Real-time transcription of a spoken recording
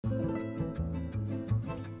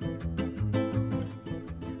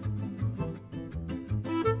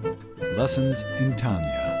Lessons in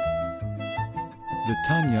Tanya. The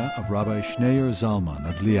Tanya of Rabbi Schneur Zalman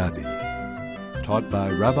of Liadi, taught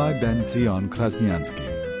by Rabbi Ben Zion Krasniansky.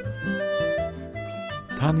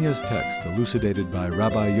 Tanya's text elucidated by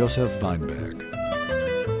Rabbi Yosef Weinberg.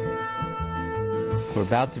 We're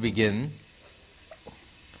about to begin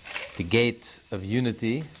the gate of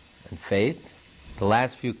unity and faith. The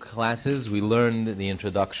last few classes we learned the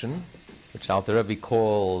introduction, which Alter Rebbe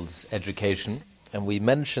calls education. And we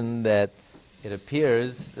mentioned that it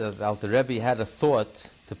appears that Alter Rebbe had a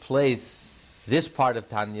thought to place this part of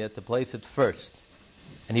Tanya, to place it first.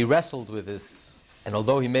 And he wrestled with this. And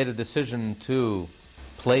although he made a decision to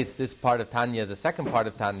place this part of Tanya as a second part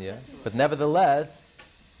of Tanya, but nevertheless,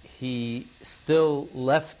 he still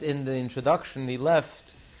left in the introduction, he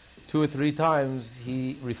left 2 or 3 times,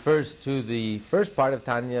 he refers to the first part of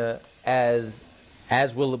Tanya as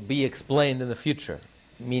will be explained in the future,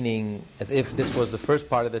 meaning as if this was the first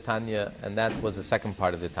part of the Tanya and that was the second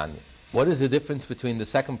part of the Tanya. What is the difference between the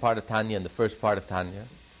second part of Tanya and the first part of Tanya?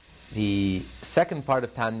 The second part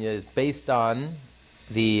of Tanya is based on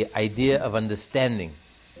the idea of understanding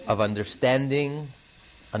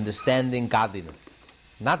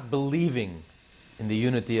godliness. Not believing in the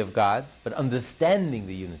unity of God, but understanding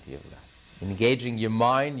the unity of God. Engaging your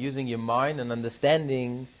mind, using your mind and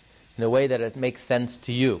understanding in a way that it makes sense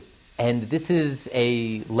to you. And this is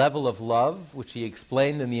a level of love, which he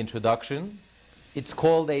explained in the introduction. It's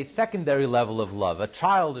called a secondary level of love, a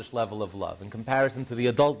childish level of love, in comparison to the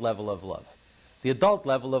adult level of love. The adult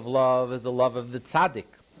level of love is the love of the tzaddik,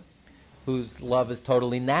 whose love is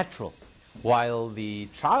totally natural, while the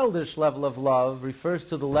childish level of love refers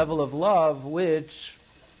to the level of love which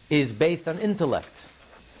is based on intellect.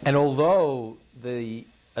 And although the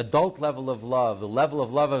adult level of love, the level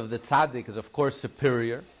of love of the tzaddik is of course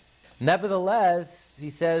superior, nevertheless, he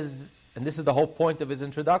says, and this is the whole point of his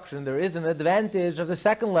introduction, there is an advantage of the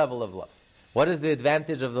second level of love. What is the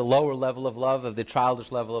advantage of the lower level of love, of the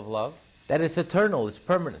childish level of love? That it's eternal, it's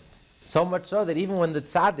permanent. So much so that even when the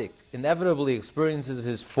tzaddik inevitably experiences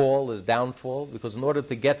his fall, his downfall, because in order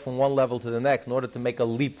to get from one level to the next, in order to make a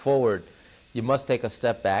leap forward, you must take a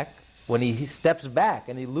step back. When he steps back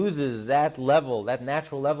and he loses that level, that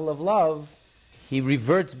natural level of love, he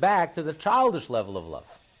reverts back to the childish level of love.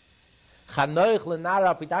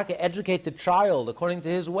 Educate the child according to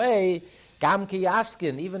his way, gam ki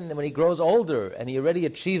yaskin, even when he grows older and he already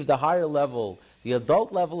achieves the higher level, the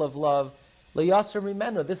adult level of love,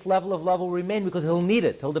 this level of love will remain because he'll need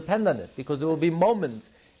it, he'll depend on it, because there will be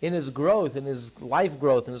moments in his growth, in his life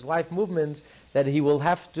movements, that he will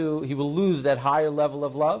lose that higher level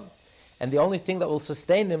of love. And the only thing that will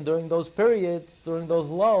sustain him during those periods, during those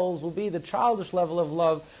lulls, will be the childish level of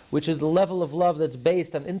love, which is the level of love that's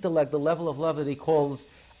based on intellect, the level of love that he calls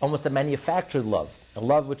almost a manufactured love, a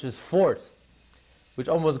love which is forced, which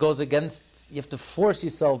almost goes against, you have to force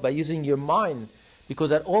yourself by using your mind.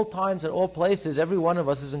 Because at all times, at all places, every one of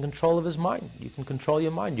us is in control of his mind. You can control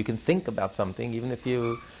your mind. You can think about something, even if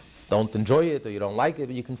you don't enjoy it or you don't like it,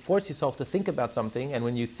 but you can force yourself to think about something. And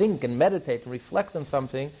when you think and meditate and reflect on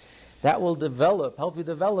something, that will help you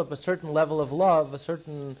develop a certain level of love, a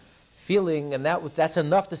certain feeling, and that's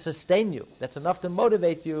enough to sustain you. That's enough to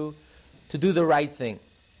motivate you to do the right thing.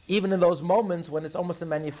 Even in those moments when it's almost a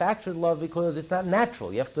manufactured love because it's not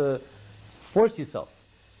natural. You have to force yourself.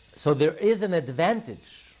 So there is an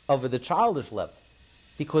advantage over the childish level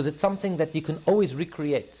because it's something that you can always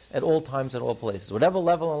recreate at all times, at all places. Whatever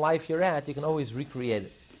level in life you're at, you can always recreate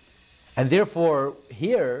it. And therefore,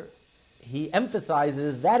 here, he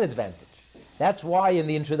emphasizes that advantage. That's why in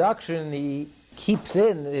the introduction he keeps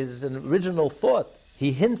in his original thought.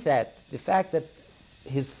 He hints at the fact that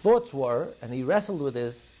his thoughts were, and he wrestled with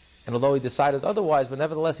this, and although he decided otherwise, but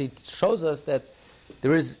nevertheless he shows us that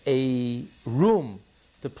there is a room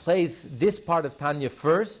to place this part of Tanya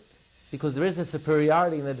first, because there is a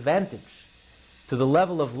superiority and advantage to the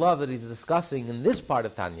level of love that he's discussing in this part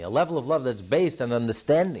of Tanya, a level of love that's based on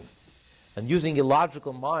understanding and using your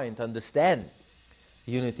logical mind to understand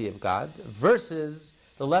the unity of God, versus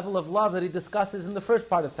the level of love that he discusses in the first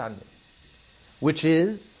part of Tanya, which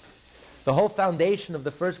is, the whole foundation of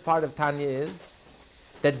the first part of Tanya is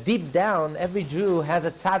that deep down every Jew has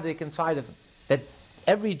a tzaddik inside of him, that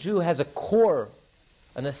every Jew has a core,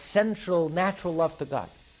 an essential, natural love to God,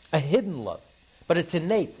 a hidden love. But it's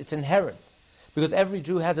innate, it's inherent, because every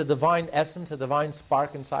Jew has a divine essence, a divine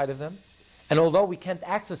spark inside of them. And although we can't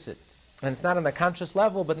access it, and it's not on a conscious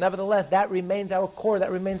level, but nevertheless, that remains our core,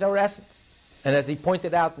 that remains our essence. And as he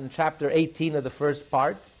pointed out in chapter 18 of the first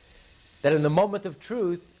part, that in the moment of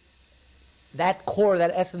truth, that core,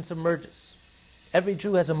 that essence emerges. Every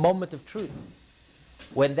Jew has a moment of truth.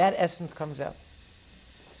 when that essence comes out.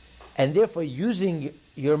 And therefore, using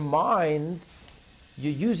your mind, you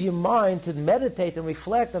use your mind to meditate and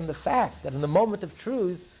reflect on the fact that in the moment of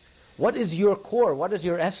truth, what is your core? What is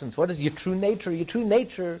your essence? What is your true nature? Your true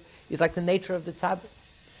nature is like the nature of the tzaddik.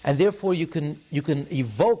 And therefore, you can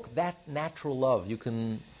evoke that natural love. You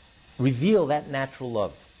can reveal that natural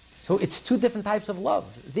love. So it's two different types of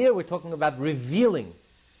love. There we're talking about revealing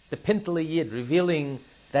the Pintele Yid, revealing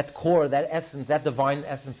that core, that essence, that divine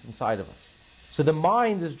essence inside of us. So the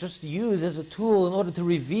mind is just used as a tool in order to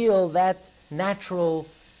reveal that natural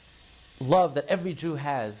love that every Jew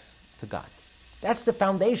has to God. That's the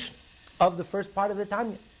foundation of the first part of the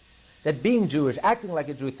Tanya. That being Jewish, acting like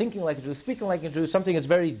a Jew, thinking like a Jew, speaking like a Jew, is something that's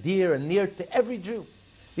very dear and near to every Jew.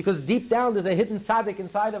 Because deep down there's a hidden tzaddik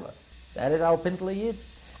inside of us. That is our Pintele Yid.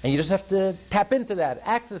 And you just have to tap into that,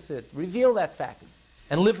 access it, reveal that fact,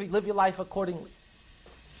 and live your life accordingly.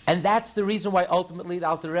 And that's the reason why ultimately the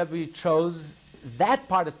Alter Rebbe chose that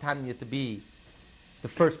part of Tanya to be the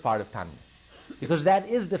first part of Tanya. Because that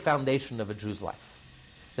is the foundation of a Jew's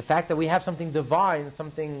life. The fact that we have something divine,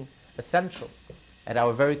 something essential at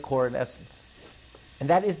our very core and essence. And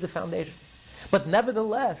that is the foundation. But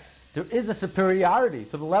nevertheless, there is a superiority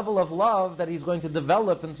to the level of love that he's going to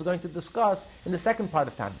develop and is going to discuss in the second part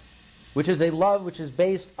of Tanya, which is a love which is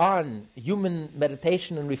based on human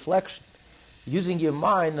meditation and reflection, using your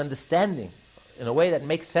mind, understanding in a way that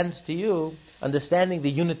makes sense to you, understanding the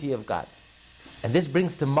unity of God. And this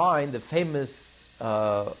brings to mind the famous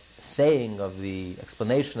saying of the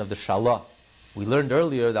explanation of the Shalah. We learned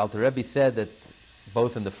earlier, the Alter Rebbe said that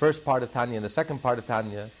both in the first part of Tanya and the second part of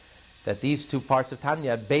Tanya, that these two parts of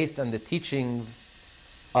Tanya are based on the teachings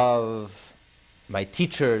of my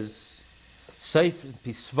teachers,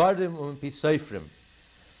 Pisvarim and Pisofrim,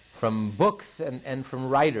 from books and from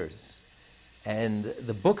writers. And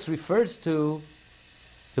the books refers to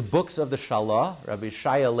the books of the Shalah, Rabbi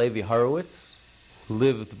Shaya Levi Horowitz, who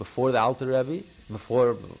lived before the Alter Rebbe,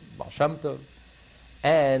 before Baal Shem Tov,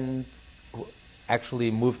 and who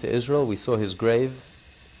actually moved to Israel. We saw his grave,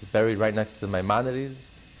 he's buried right next to the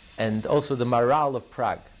Maimonides, and also the Maharal of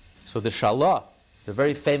Prague. So the Shalah, it's a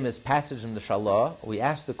very famous passage in the Shalah. We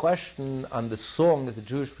asked the question on the song that the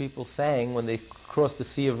Jewish people sang when they crossed the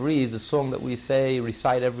Sea of Reeds, a song that we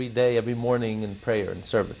recite every day, every morning in prayer and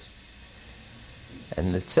service.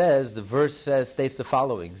 And it says, the verse states the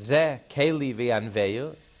following: Zeh keli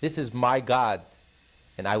v'yanveyu, this is my God,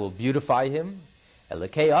 and I will beautify him.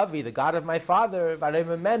 Elokei avi, the God of my father, v'arei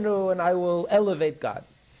memenu, and I will elevate God.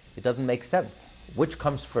 It doesn't make sense. Which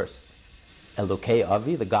comes first? Elokei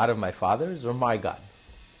avi, the God of my fathers, or my God?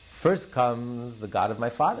 First comes the God of my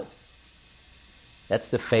fathers. That's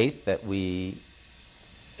the faith that we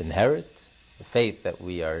inherit, the faith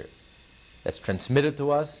that's transmitted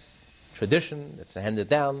to us, tradition that's handed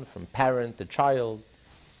down from parent to child,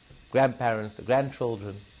 grandparents to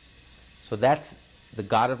grandchildren. So that's the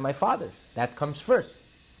God of my fathers. That comes first.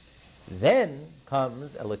 Then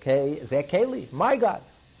comes Elokei Zeh Keli, my God.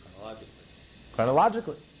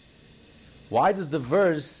 Chronologically. Why does the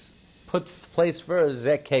verse place first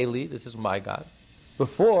Zeh Keli, this is my God,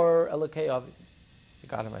 before Elokei Avi, the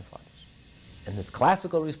God of my fathers? And his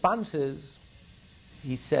classical response is,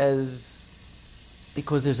 he says,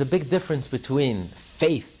 because there's a big difference between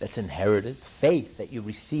faith that's inherited, faith that you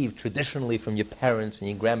received traditionally from your parents and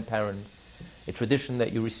your grandparents, a tradition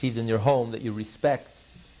that you received in your home that you respect,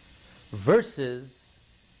 versus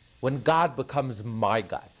when God becomes my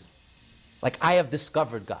God. Like I have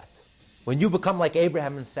discovered God. When you become like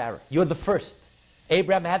Abraham and Sarah, you're the first.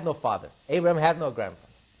 Abraham had no father. Abraham had no grandfather.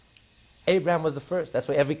 Abraham was the first. That's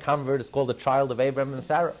why every convert is called a child of Abraham and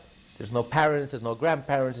Sarah. There's no parents, there's no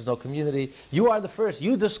grandparents, there's no community. You are the first.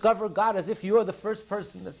 You discover God as if you are the first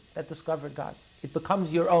person that discovered God. It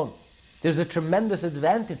becomes your own. There's a tremendous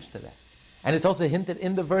advantage to that. And it's also hinted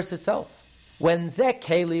in the verse itself. When Zeh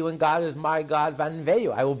Keli, when God is my God,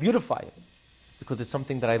 Vanveyu, I will beautify him. Because it's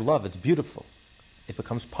something that I love, it's beautiful. It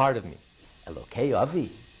becomes part of me. Elokei Avi,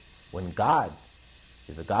 when God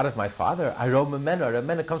is the God of my father, Aro Memenu. Aro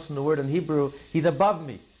Memenu comes from the word in Hebrew, he's above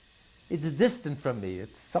me. It's distant from me.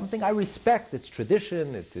 It's something I respect. It's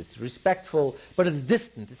tradition, it's respectful, but it's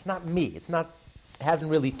distant. It's not me. It hasn't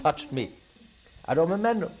really touched me. Aro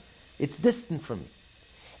Memenu. It's distant from me.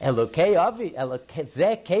 Elokei Avi,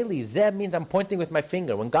 Zeh Keli. Zeh means I'm pointing with my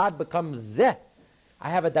finger. When God becomes Zeh, I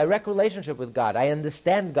have a direct relationship with God. I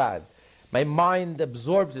understand God. My mind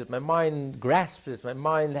absorbs it. My mind grasps it. My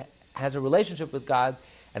mind has a relationship with God.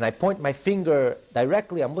 And I point my finger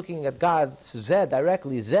directly. I'm looking at God. Zeh,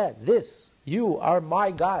 directly. Zeh, this. You are my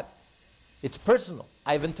God. It's personal.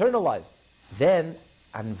 I've internalized. Then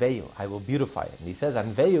Anveyu, I will beautify it. And he says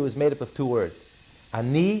Anveyu is made up of two words.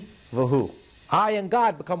 Ani vahu. I and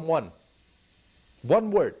God become one.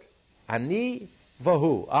 One word. Ani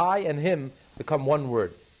vahu. I and him become one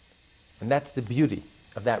word. And that's the beauty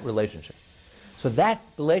of that relationship. So that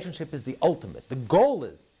relationship is the ultimate. The goal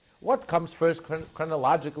is, what comes first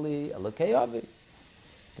chronologically? Elokei Avi,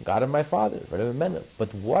 the God of my father, but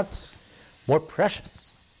what's more precious?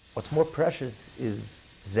 What's more precious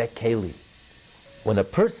is Zekeli. When a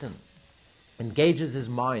person engages his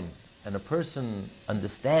mind and a person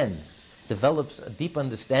understands, develops a deep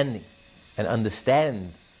understanding and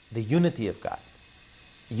understands the unity of God,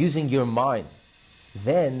 using your mind,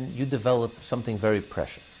 then you develop something very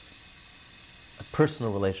precious, a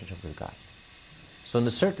personal relationship with God. So in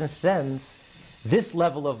a certain sense, this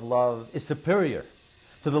level of love is superior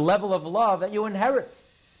to the level of love that you inherit,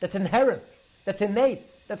 that's inherent, that's innate,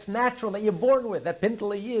 that's natural, that you're born with, that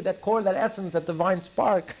pintele yid, that core, that essence, that divine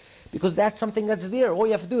spark, because that's something that's there. All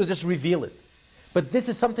you have to do is just reveal it. But this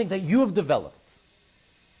is something that you've developed,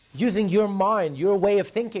 using your mind, your way of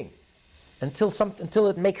thinking, until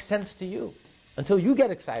it makes sense to you, until you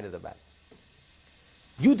get excited about it.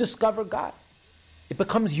 You discover God. It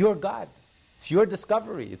becomes your God. It's your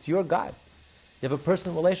discovery. It's your God. You have a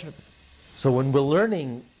personal relationship with it. So when we're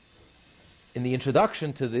learning in the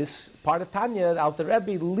introduction to this part of Tanya, the Alter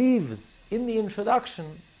Rebbe leaves in the introduction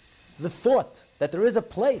the thought that there is a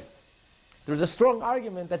place, there is a strong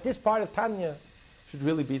argument that this part of Tanya should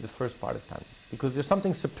really be the first part of Tanya. Because there's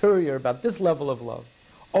something superior about this level of love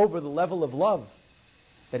over the level of love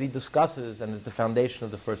that he discusses and is the foundation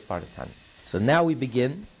of the first part of Tanya. So now we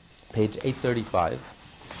begin, page 835.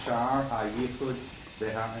 Shar HaYichud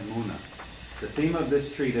Be'ha'emuna. The theme of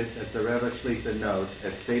this treatise, as the Rebbe Shlita notes,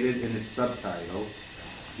 as stated in its subtitle,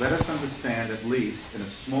 let us understand at least in a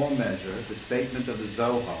small measure the statement of the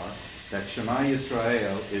Zohar that Shema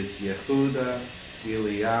Yisrael is Yehuda,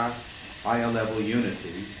 Iliyah, higher level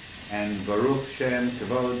unity, and Baruch Shem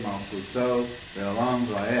Kavod Malchuso Ve'olam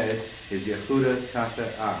Va'ed is Yehuda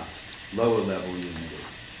Tafe'ah, lower level unity.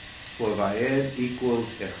 For Va'ed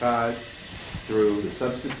equals Echad through the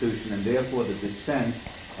substitution and therefore the descent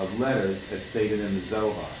of letters as stated in the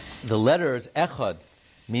Zohar. The letters Echad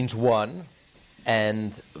means one,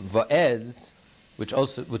 and Va'ed,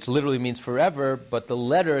 which literally means forever, but the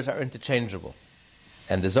letters are interchangeable.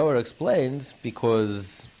 And the Zohar explains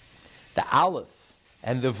because the Aleph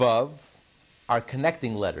and the Vav are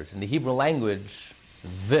connecting letters. In the Hebrew language,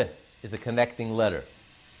 V is a connecting letter.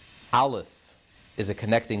 Aleph is a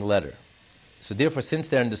connecting letter. So therefore, since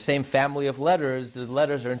they're in the same family of letters, the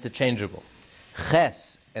letters are interchangeable.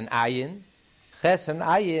 Ches and Ayin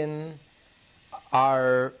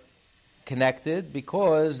are connected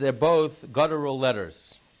because they're both guttural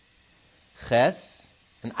letters. Ches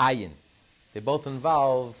and Ayin. They both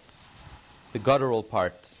involve the guttural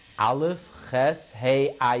part. Aleph, Ches,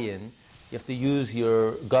 Hey, Ayin. You have to use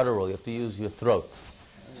your guttural, you have to use your throat.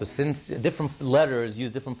 So since different letters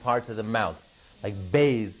use different parts of the mouth, like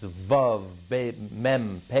Beis, Vav,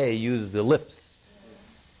 Mem, Pei use the lips.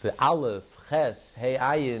 The Aleph, Ches, Hey,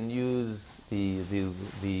 Ayin use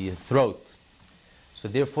the throat. So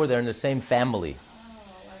therefore they're in the same family.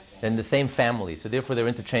 They're in the same family, so therefore they're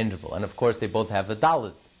interchangeable. And of course they both have the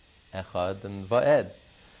Dalet, Echad and Va'ed.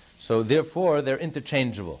 So therefore they're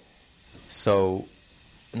interchangeable. So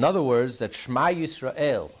in other words, that Shema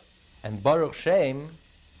Yisrael and Baruch Shem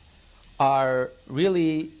are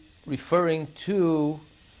really referring to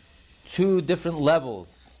two different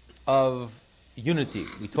levels of unity.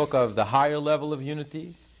 We talk of the higher level of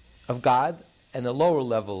unity of God and the lower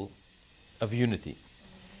level of unity.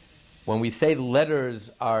 When we say the letters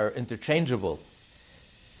are interchangeable,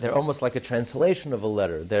 they're almost like a translation of a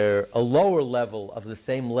letter. They're a lower level of the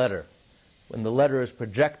same letter, when the letter is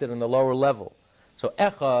projected on the lower level. So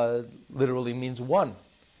Echad literally means one.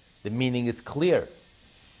 The meaning is clear,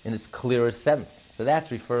 in its clearest sense. So that's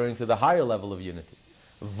referring to the higher level of unity.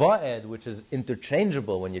 Va'ed, which is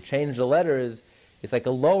interchangeable, when you change the letters, it's like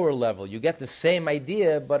a lower level. You get the same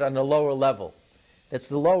idea, but on a lower level. That's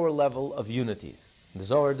the lower level of unity. The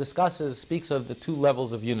Zohar speaks of the two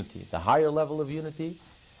levels of unity, the higher level of unity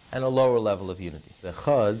and a lower level of unity. The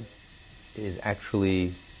Chad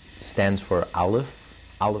stands for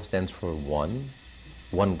Aleph. Aleph stands for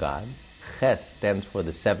one God. Ches stands for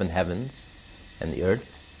the seven heavens and the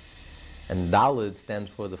earth. And Dalet stands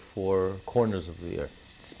for the four corners of the earth,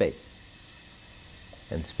 space.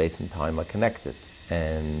 And space and time are connected.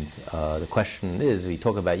 And the question is, we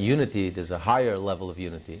talk about unity, there's a higher level of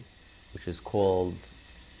unity, which is called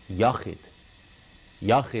Yachid.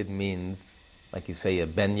 Yachid means, like you say, a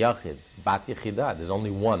Ben Yachid, Bat Yechidah, there's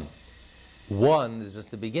only one. One is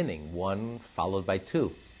just the beginning. One followed by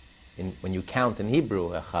two. When you count in Hebrew,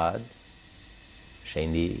 echad,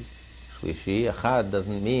 sheni, shlishi, echad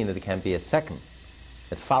doesn't mean that it can't be a second.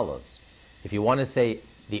 It follows. If you want to say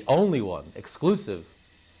the only one, exclusive,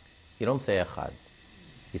 you don't say echad.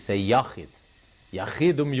 You say yachid.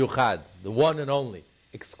 Yachidum yuchad, the one and only,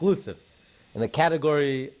 exclusive, in a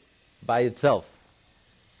category by itself.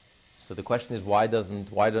 So the question is, why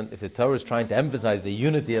don't, if the Torah is trying to emphasize the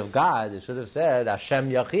unity of God, it should have said, Hashem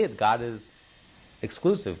Yachid, God is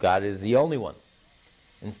exclusive, God is the only one.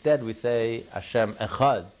 Instead, we say Hashem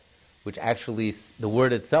Echad, which actually, the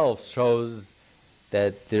word itself shows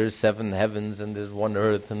that there's 7 heavens, and there's 1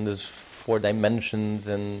 earth, and there's 4 dimensions,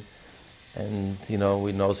 and we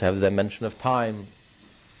also have the dimension of time.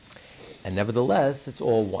 And nevertheless, it's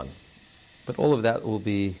all one. But all of that will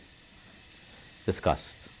be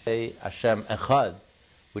discussed. Say Hashem Echad,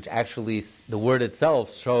 which actually, the word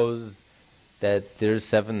itself shows that there's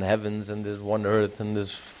 7 heavens, and there's 1 earth, and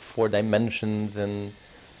there's 4 dimensions, and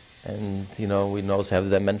we also have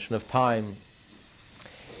the dimension of time.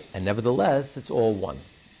 And nevertheless, it's all one.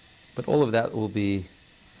 But all of that will be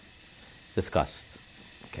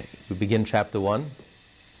discussed. Okay, we begin chapter 1.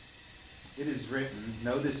 It is written,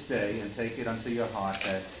 know this day and take it unto your heart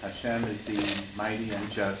that Hashem is the mighty and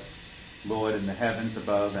just Lord in the heavens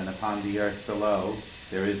above and upon the earth below.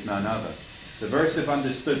 There is none other. The verse, if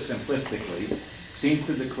understood simplistically, seems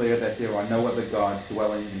to declare that there are no other gods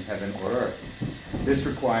dwelling in heaven or earth. This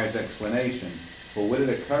requires explanation. For would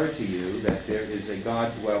it occur to you that there is a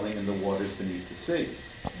God dwelling in the waters beneath the sea?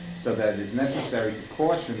 So that it is necessary to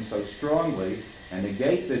caution so strongly and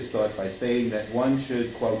negate this thought by stating that one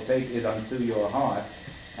should, quote, take it unto your heart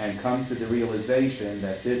and come to the realization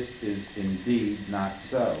that this is indeed not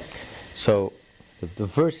so. So the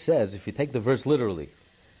verse says, if you take the verse literally,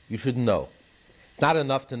 you should know. It's not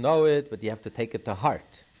enough to know it, but you have to take it to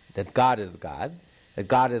heart. That God is God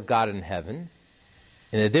God in heaven.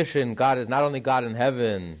 In addition, God is not only God in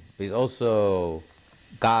heaven, but He's also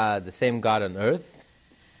God, the same God on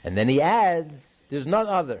earth. And then He adds, there's none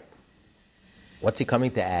other. What's He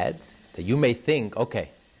coming to add? That you may think, okay,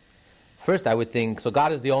 first I would think, so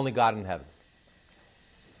God is the only God in heaven.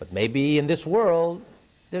 But maybe in this world,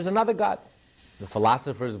 there's another God. The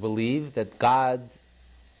philosophers believe that God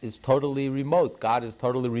is totally remote. God is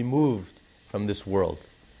totally removed from this world.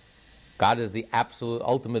 God is the absolute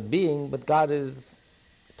ultimate being, but God is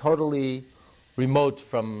totally removed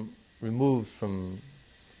from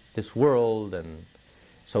this world. And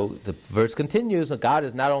so the verse continues, so God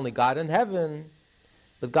is not only God in heaven,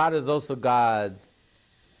 but God is also God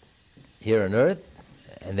here on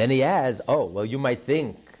earth. And then he adds, oh, well, you might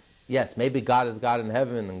think, yes, maybe God is God in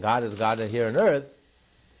heaven and God is God here on earth,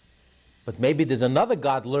 but maybe there's another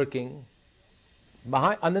God lurking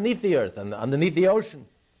underneath the earth, and underneath the ocean.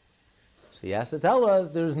 So he has to tell us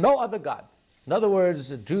there's no other God. In other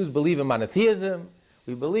words, Jews believe in monotheism.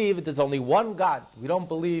 We believe that there's only one God. We don't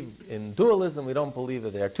believe in dualism. We don't believe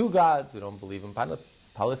that there are 2 gods. We don't believe in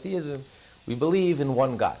polytheism. We believe in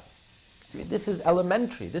one God. I mean, this is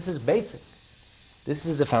elementary. This is basic. This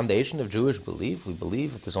is the foundation of Jewish belief. We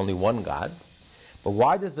believe that there's only one God. But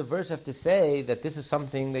why does the verse have to say that this is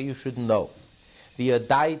something that you should know?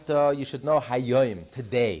 V'yadaita, you should know hayoim,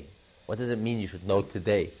 today. What does it mean you should know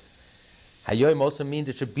today? Hayoim also means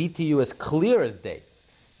it should be to you as clear as day.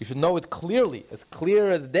 You should know it clearly, as clear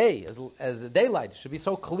as day, as daylight. It should be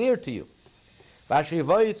so clear to you. And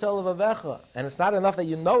it's not enough that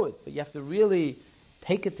you know it, but you have to really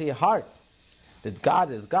take it to your heart. That God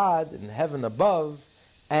is God in heaven above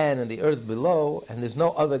and in the earth below, and there's no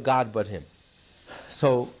other God but Him.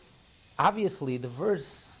 So, obviously, the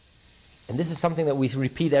verse, and this is something that we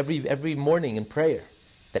repeat every morning in prayer,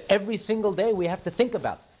 that every single day we have to think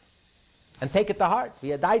about this and take it to heart.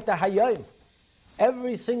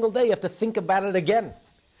 Every single day you have to think about it again,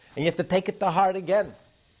 and you have to take it to heart again,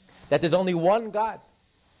 that there's only one God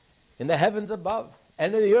in the heavens above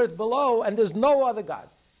and in the earth below, and there's no other God.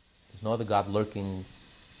 There's no other God lurking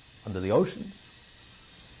under the oceans.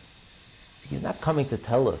 He's not coming to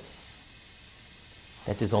tell us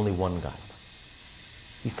that there's only one God.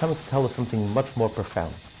 He's coming to tell us something much more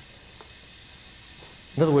profound.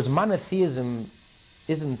 In other words, monotheism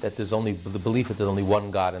isn't that there's only the belief that there's only one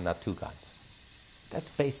God and not 2 gods. That's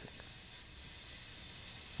basic.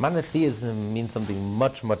 Monotheism means something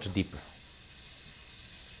much, much deeper.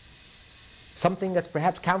 Something that's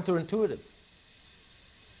perhaps counterintuitive.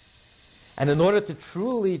 And in order to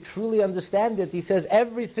truly, truly understand it, he says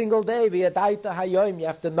every single day, v'yadaita hayoim, you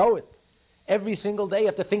have to know it. Every single day you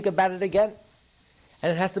have to think about it again.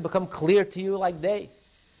 And it has to become clear to you like day.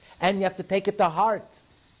 And you have to take it to heart.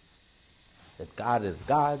 that God is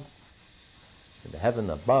God, in the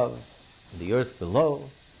heaven above, in the earth below,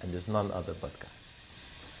 and there's none other but God.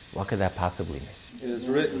 What could that possibly mean? It is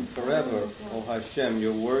written, forever, O Hashem,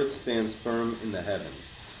 your word stands firm in the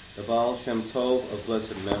heavens. The Baal Shem Tov of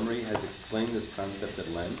blessed memory has explained this concept at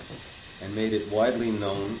length and made it widely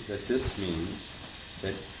known that this means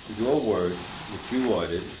that your word, which you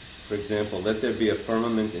ordered, for example, let there be a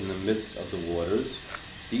firmament in the midst of the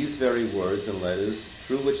waters, these very words and letters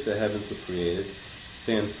through which the heavens were created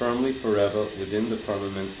stand firmly forever within the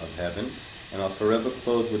firmament of heaven and are forever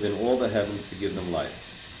clothed within all the heavens to give them life.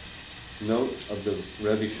 Note of the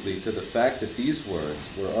Rebbe Shlita, the fact that these words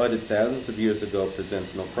were uttered thousands of years ago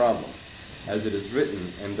presents no problem, as it is written,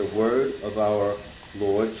 and the word of our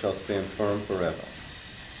Lord shall stand firm forever.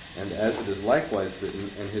 And as it is likewise written,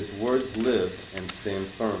 and his words live and stand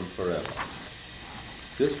firm forever.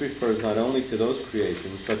 This refers not only to those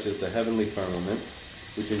creations, such as the heavenly firmament,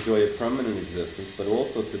 which enjoy a permanent existence, but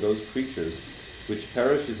also to those creatures which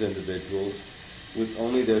perish as individuals, with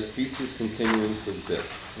only their species continuing to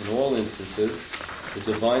exist. In all instances, the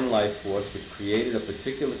divine life force which created a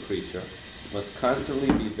particular creature must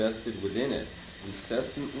constantly be vested within it,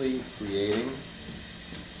 incessantly creating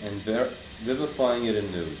and vivifying it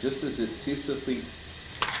anew, just as it ceaselessly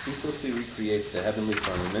recreates the heavenly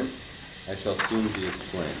firmament, as shall soon be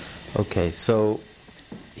explained. Okay, so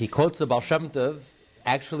he quotes the Baal Shem Tov.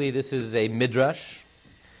 Actually, this is a midrash.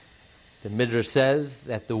 The midrash says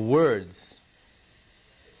that the words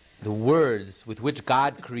with which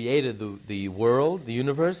God created the world, the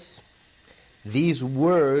universe, these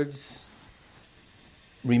words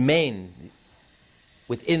remain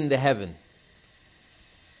within the heaven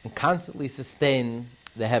and constantly sustain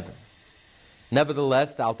the heaven.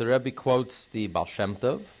 Nevertheless, the Alter Rebbe quotes the Baal Shem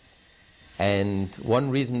Tov, and one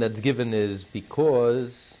reason that's given is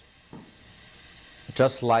because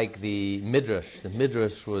just like the Midrash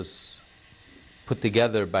was put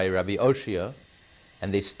together by Rabbi Oshia,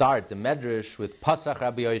 and they start the Medrash with Pasach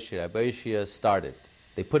Rabbi Oshia. Rabbi Oshia started.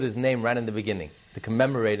 They put his name right in the beginning to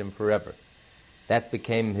commemorate him forever. That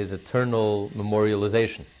became his eternal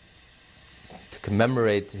memorialization. To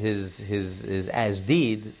commemorate his as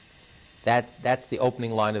deed, that's the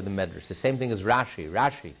opening line of the Medrash. The same thing as Rashi.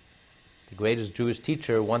 Rashi, the greatest Jewish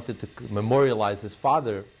teacher, wanted to memorialize his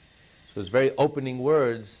father. So his very opening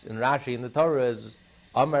words in Rashi in the Torah is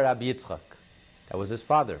Amar Rabbi Yitzchak. That was his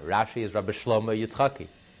father. Rashi is Rabbi Shlomo Yitzchaki,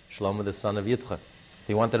 Shlomo the son of Yitzchak.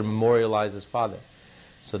 He wanted to memorialize his father.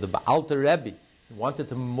 So the Alter Rebbe wanted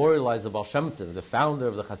to memorialize the Baal Shem Tov, the founder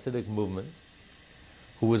of the Hasidic movement,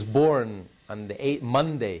 who was born on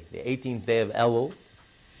Monday, the 18th day of Elul,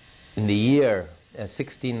 in the year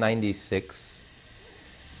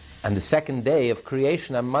 1696. And the second day of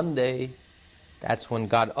creation on Monday, that's when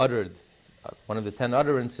God uttered one of the 10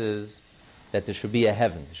 utterances that there should be a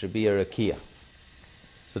heaven, there should be a Rakia.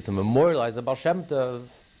 So to memorialize the Baal Shem Tov,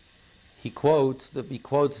 he quotes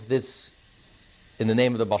this in the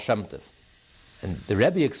name of the Baal Shem Tov. And the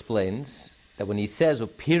Rebbe explains that when he says,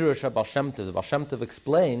 Pirush Baal Shem Tov, the Baal Shem Tov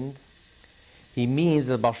explained, he means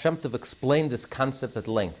that the Baal Shem Tov explained this concept at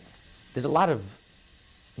length. There's a lot of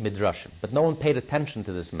midrashim, but no one paid attention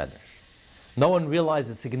to this medrash. No one realized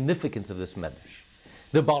the significance of this medrash.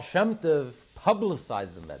 The Baal Shem Tov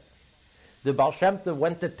publicized the medrash. The Baal Shem Tov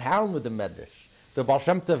went to town with the medrash. The Baal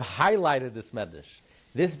Shem Tov highlighted this medrash.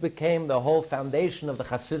 This became the whole foundation of the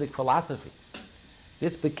Hasidic philosophy.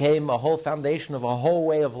 This became a whole foundation of a whole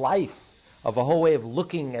way of life, of a whole way of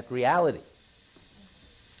looking at reality.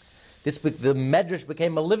 The medrash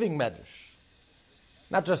became a living medrash.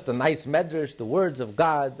 Not just a nice medrash, the words of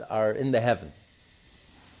God are in the heaven.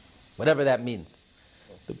 Whatever that means.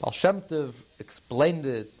 The Baal Shem Tov explained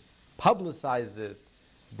it, publicized it,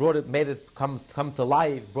 made it come to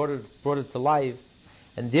life, brought it to life,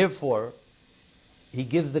 and therefore he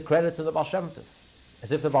gives the credit to the Baal Shem Tov,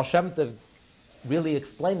 as if the Baal Shem Tov really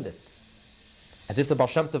explained it, as if the Baal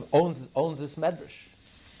Shem Tov owns this medrash.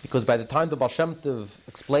 Because by the time the Baal Shem Tov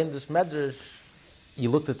explained this medrash, you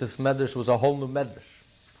looked at this medrash, it was a whole new medrash,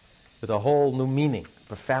 with a whole new meaning,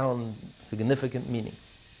 profound, significant meaning.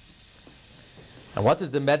 And what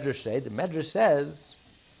does the medrash say? The medrash says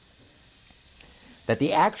that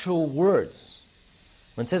the actual words,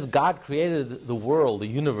 when it says God created the world, the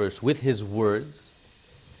universe, with his words,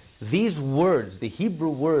 these words, the Hebrew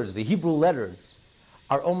letters,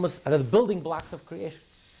 are the building blocks of creation.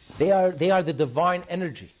 They are the divine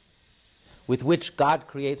energy with which God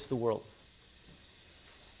creates the world.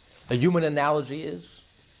 A human analogy is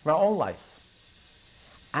our own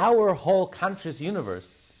life. Our whole conscious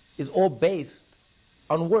universe is all based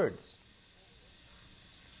on words.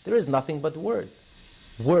 There is nothing but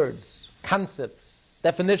words. Words, concepts,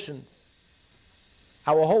 definitions.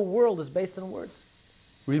 Our whole world is based on words.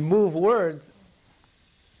 Remove words,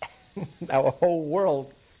 our whole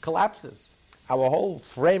world collapses. Our whole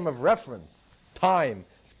frame of reference, time,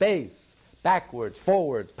 space, backwards,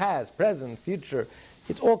 forwards, past, present, future,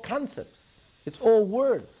 it's all concepts. It's all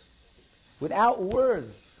words. Without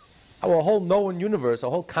words, our whole known universe, our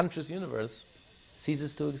whole conscious universe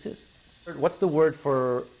ceases to exist. What's the word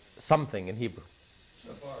for something in Hebrew?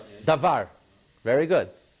 Davar. Very good.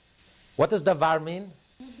 What does davar mean?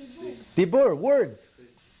 Dibur, words.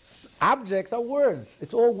 Objects are words.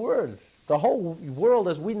 It's all words. The whole world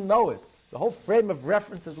as we know it, the whole frame of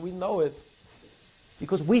reference as we know it,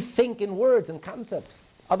 because we think in words and concepts.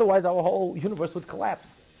 Otherwise our whole universe would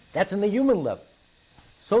collapse. That's in the human level.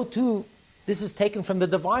 So too, this is taken from the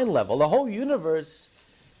divine level. The whole universe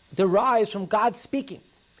derives from God speaking,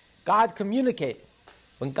 God communicating.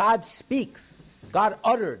 When God speaks, God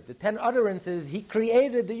uttered the 10 utterances, He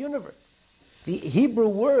created the universe. The Hebrew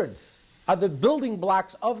words are the building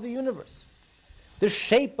blocks of the universe. The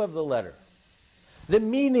shape of the letter, the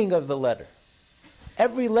meaning of the letter.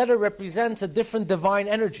 Every letter represents a different divine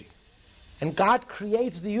energy. And God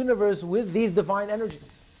creates the universe with these divine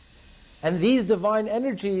energies. And these divine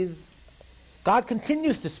energies, God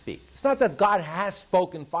continues to speak. It's not that God has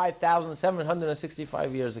spoken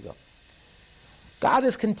 5,765 years ago. God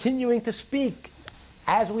is continuing to speak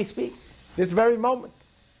as we speak, this very moment.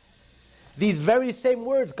 These very same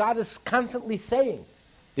words, God is constantly saying,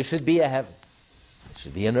 there should be a heaven, there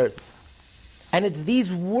should be an earth. And it's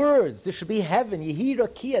these words, there should be heaven, Yehi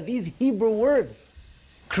Rakia, these Hebrew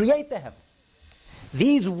words, create the heaven.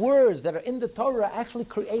 These words that are in the Torah actually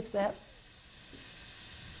creates the heaven.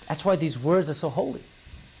 That's why these words are so holy.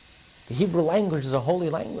 The Hebrew language is a holy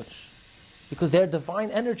language, because they're divine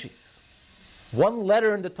energies. One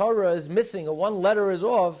letter in the Torah is missing, or one letter is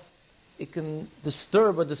off, it can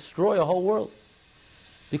disturb or destroy a whole world.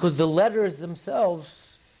 Because the letters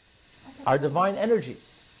themselves are divine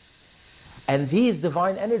energies. And these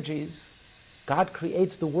divine energies, God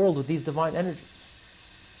creates the world with these divine energies.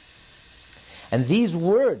 And these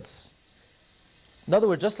words, in other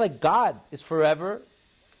words, just like God is forever,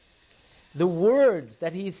 the words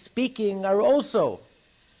that He's speaking are also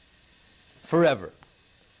forever.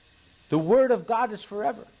 The Word of God is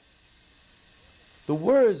forever. The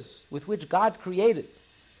words with which God created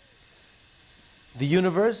the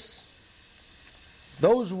universe,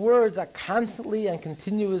 those words are constantly and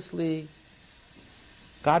continuously,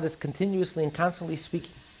 God is continuously and constantly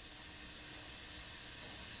speaking.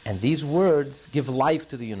 And these words give life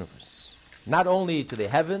to the universe, not only to the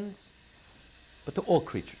heavens, but to all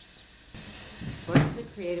creatures. Once the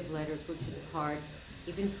creative letters were to depart,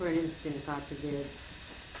 even for an instant, God forbid,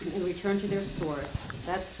 and return to their source,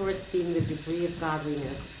 that source being the degree of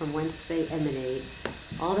godliness from whence they emanate,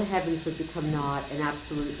 all the heavens would become naught and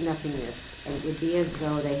absolute nothingness, and it would be as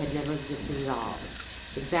though they had never existed at all,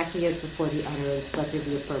 exactly as before the utterance, let there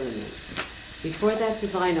be a firmament. Before that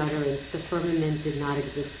divine utterance, the firmament did not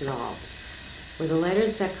exist at all. Were the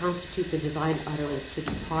letters that constitute the divine utterance to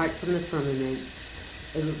depart from the firmament,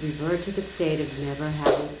 it would revert to the state of never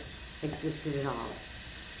having existed at all.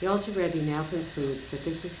 The Alter Rebbe now concludes that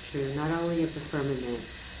this is true not only of the firmament,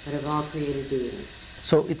 but of all created beings.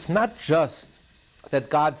 So it's not just that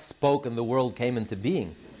God spoke and the world came into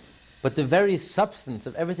being, but the very substance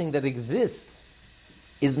of everything that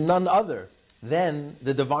exists is none other than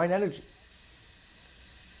the divine energy,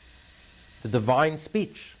 the divine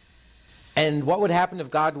speech. And what would happen if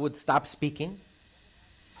God would stop speaking?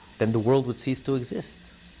 Then the world would cease to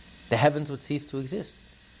exist. The heavens would cease to exist.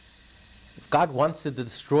 If God wants to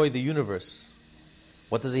destroy the universe,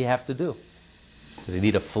 what does He have to do? Does He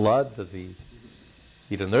need a flood? Does He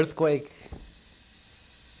need an earthquake?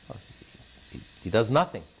 He does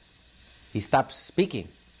nothing. He stops speaking.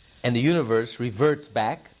 And the universe reverts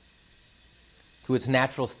back to its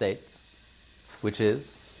natural state, which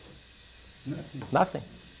is nothing.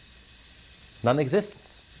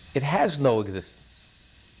 Non-existence. It has no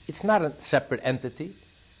existence. It's not a separate entity.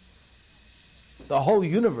 The whole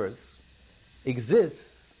universe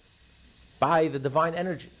exists by the divine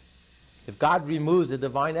energy. If God removes the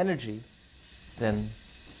divine energy, then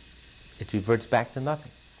it reverts back to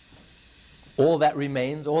nothing. All that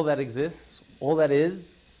remains, all that exists, all that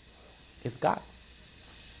is God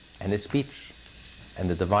and His speech and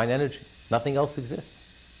the divine energy. Nothing else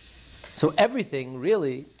exists. So everything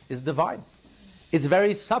really is divine. Its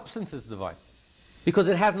very substance is divine because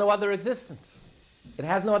it has no other existence. It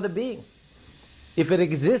has no other being. If it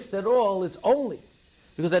exists at all, it's only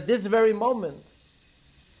because at this very moment,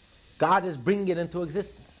 God is bringing it into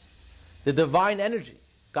existence. The divine energy,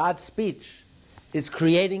 God's speech, is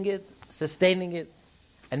creating it, sustaining it,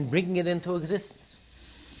 and bringing it into existence.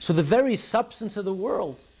 So the very substance of the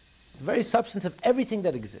world, the very substance of everything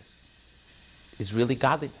that exists, is really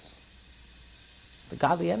godliness. The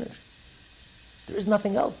godly energy. There is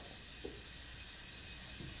nothing else.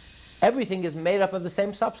 Everything is made up of the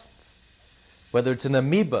same substance. Whether it's an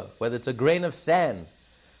amoeba, whether it's a grain of sand,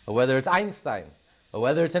 or whether it's Einstein, or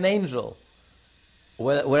whether it's an angel,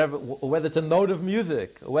 or whether it's a note of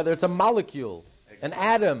music, or whether it's a molecule, an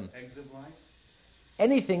atom,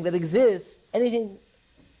 anything that exists, anything,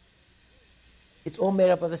 it's all made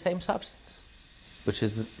up of the same substance, which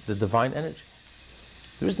is the divine energy.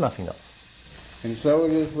 There is nothing else. And so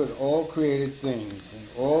it is with all created things, in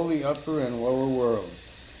all the upper and lower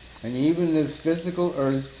worlds, and even this physical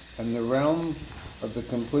earth and the realm of the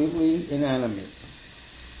completely inanimate,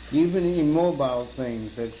 even immobile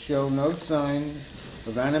things that show no signs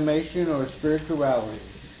of animation or spirituality,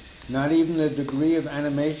 not even the degree of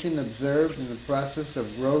animation observed in the process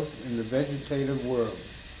of growth in the vegetative world.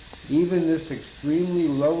 Even this extremely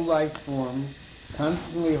low life form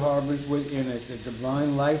constantly harbors within it the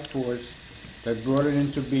divine life force that brought it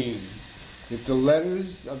into being. If the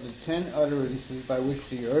letters of the 10 utterances by which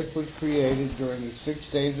the earth was created during the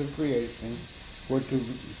 6 days of creation were to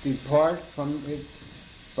depart from it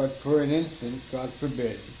but for an instant, God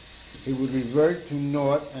forbid, it would revert to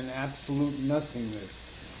naught and absolute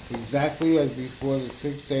nothingness, exactly as before the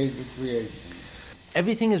 6 days of creation.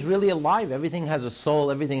 Everything is really alive. Everything has a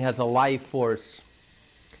soul. Everything has a life force.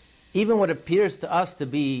 Even what appears to us to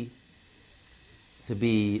be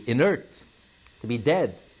inert, to be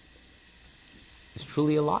dead, is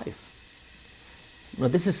truly alive. Now,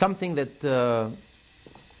 this is something that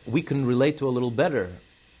we can relate to a little better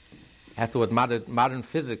after what modern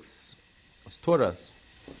physics has taught us.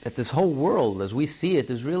 That this whole world, as we see it,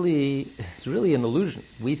 is really an illusion.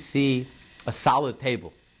 We see a solid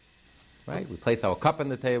table, right? We place our cup on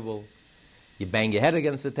the table. You bang your head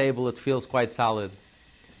against the table, it feels quite solid.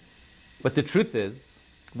 But the truth is,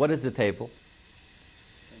 what is the table?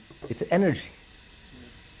 It's energy.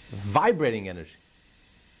 Vibrating energy.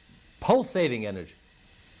 Pulsating energy.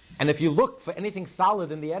 And if you look for anything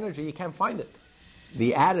solid in the energy, you can't find it.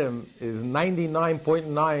 The atom is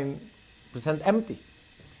 99.9% empty.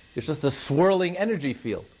 It's just a swirling energy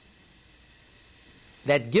field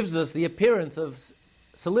that gives us the appearance of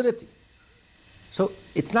solidity. So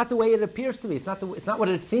it's not the way it appears to be. It's not what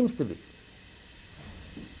it seems to be.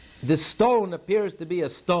 The stone appears to be a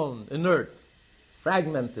stone, inert,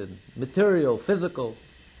 fragmented, material, physical.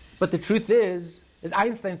 But the truth is, as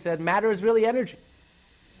Einstein said, matter is really energy.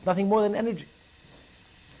 It's nothing more than energy.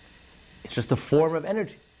 It's just a form of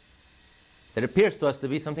energy that appears to us to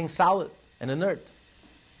be something solid and inert.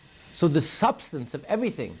 So the substance of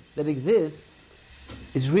everything that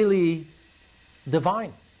exists is really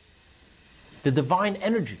divine. The divine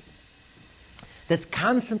energy that's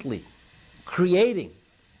constantly creating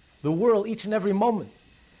the world each and every moment.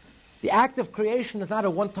 The act of creation is not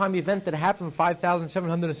a one-time event that happened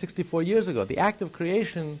 5,764 years ago. The act of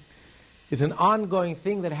creation is an ongoing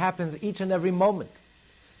thing that happens each and every moment.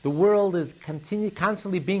 The world is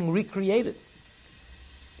constantly being recreated.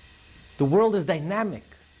 The world is dynamic.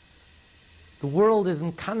 The world is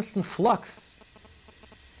in constant flux.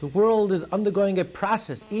 The world is undergoing a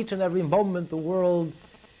process. Each and every moment the world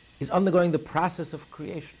is undergoing the process of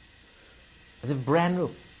creation. As if brand new.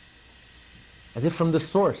 As if from the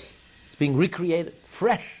source. It's being recreated.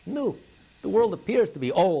 Fresh, new. The world appears to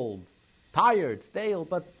be old, tired, stale,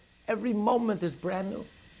 but every moment is brand new.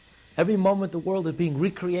 Every moment the world is being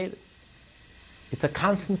recreated. It's a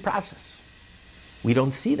constant process. We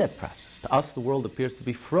don't see that process. To us the world appears to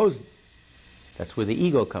be frozen. That's where the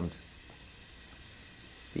ego comes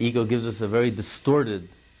in. The ego gives us a very distorted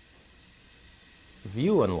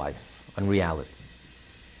view on life, on reality.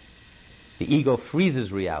 The ego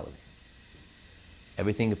freezes reality.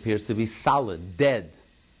 Everything appears to be solid, dead,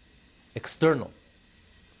 external.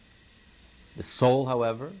 The soul,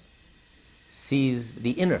 however, sees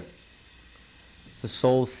the inner. The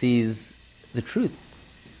soul sees the truth.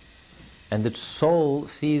 And the soul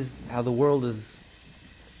sees how the world is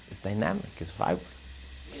dynamic, is vibrant.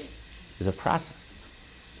 Is a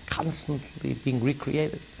process, constantly being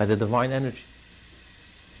recreated by the divine energy.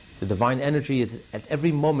 The divine energy is at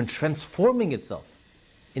every moment transforming itself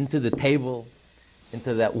into the table,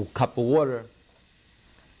 into that cup of water,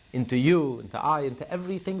 into you, into I, into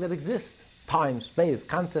everything that exists. Time, space,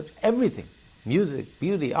 concepts, everything. Music,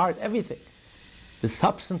 beauty, art, everything. The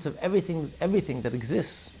substance of everything that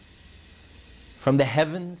exists. From the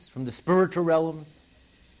heavens, from the spiritual realms,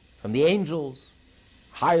 from the angels,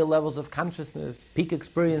 higher levels of consciousness, peak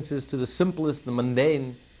experiences to the simplest, the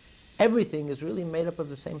mundane, everything is really made up of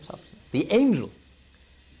the same substance. The angel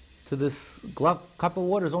to this cup of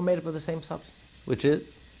water is all made up of the same substance, which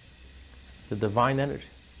is the divine energy.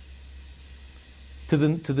 To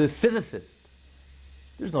the physicist,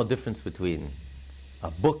 there's no difference between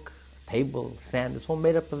a book, a table, sand. It's all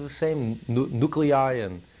made up of the same nuclei,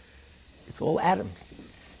 and it's all atoms.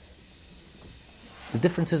 The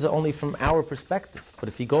differences are only from our perspective. But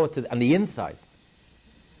if you go on the inside,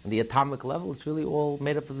 on the atomic level, it's really all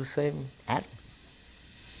made up of the same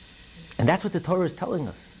atoms. And that's what the Torah is telling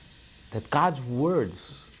us, that God's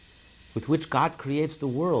words, with which God creates the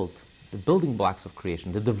world, the building blocks of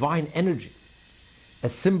creation, the divine energy,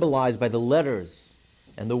 as symbolized by the letters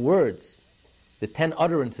and the words, the 10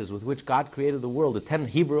 utterances with which God created the world, the 10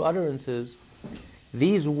 Hebrew utterances,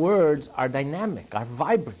 these words are dynamic, are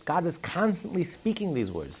vibrant. God is constantly speaking these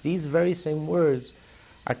words. These very same words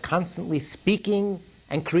are constantly speaking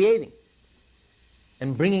and creating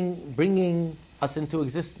and bringing us into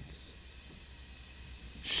existence,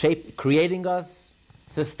 creating us,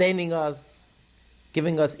 sustaining us,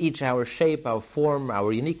 giving us each our shape, our form,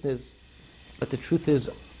 our uniqueness. But the truth is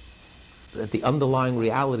that the underlying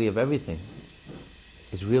reality of everything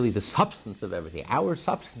is really the substance of everything. Our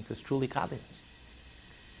substance is truly godliness.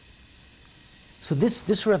 So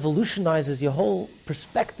this revolutionizes your whole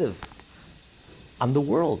perspective on the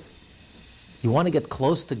world. You want to get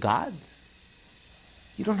close to God?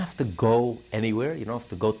 You don't have to go anywhere. You don't have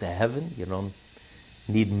to go to heaven. You don't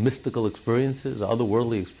need mystical experiences,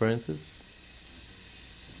 otherworldly experiences.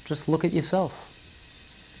 Just look at yourself.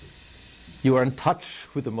 You are in touch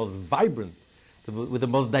with the most vibrant, with the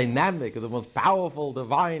most dynamic, the most powerful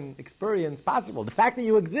divine experience possible. The fact that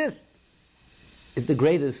you exist is the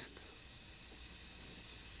greatest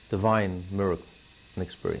divine miracle and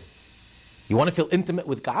experience. You want to feel intimate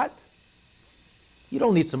with God? You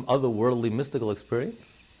don't need some otherworldly mystical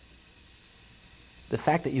experience. The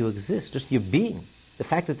fact that you exist, just your being, the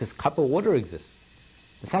fact that this cup of water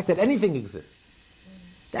exists, the fact that anything exists,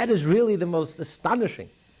 that is really the most astonishing,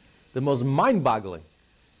 the most mind-boggling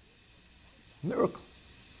miracle.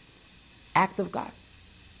 Act of God.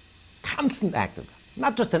 Constant act of God.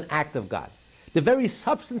 Not just an act of God. The very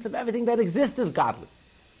substance of everything that exists is godly.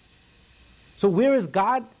 So where is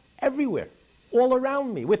God? Everywhere. All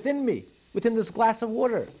around me, within this glass of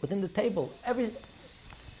water, within the table.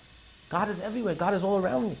 God is everywhere. God is all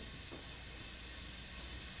around me.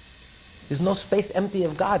 There's no space empty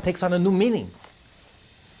of God. It takes on a new meaning.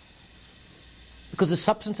 Because the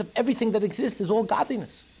substance of everything that exists is all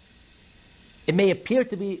godliness. It may appear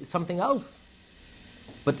to be something else,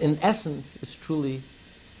 but in essence, it's truly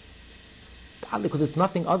godly, because it's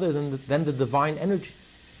nothing other than the divine energy.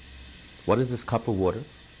 What is this cup of water?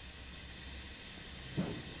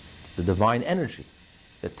 It's the divine energy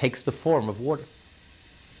that takes the form of water.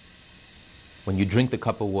 When you drink the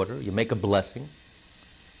cup of water, you make a blessing.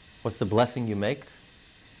 What's the blessing you make?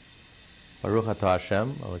 Baruch atah Hashem,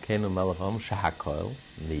 Elokeinu melech haolam, shehakol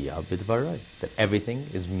niyah b'dvaroi. That everything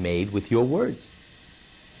is made with your words.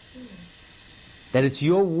 That it's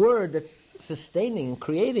your word that's sustaining,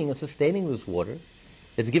 creating and sustaining this water,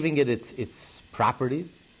 that's giving it its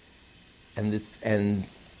properties, and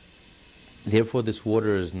therefore this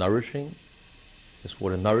water is nourishing. This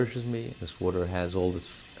water nourishes me. This water has all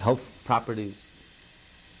this health properties.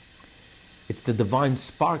 It's the divine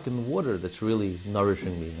spark in the water that's really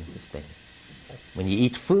nourishing me and sustaining. When you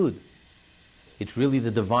eat food, it's really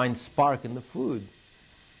the divine spark in the food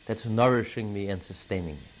that's nourishing me and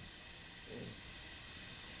sustaining me.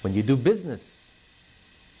 When you do business,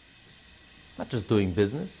 not just doing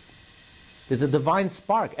business, there's a divine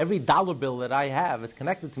spark. Every dollar bill that I have is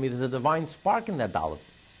connected to me. There's a divine spark in that dollar.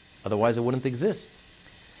 Otherwise it wouldn't exist.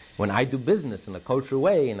 When I do business in a kosher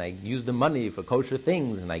way and I use the money for kosher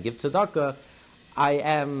things and I give tzedakah, I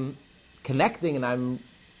am connecting and I'm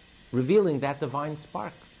revealing that divine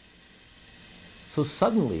spark. So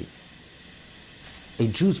suddenly, a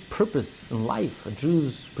Jew's purpose in life, a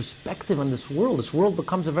Jew's perspective on this world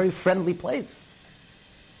becomes a very friendly place.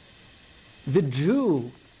 The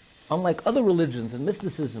Jew, unlike other religions and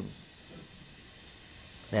mysticisms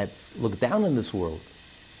that look down on this world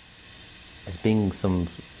as being some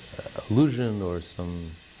illusion or some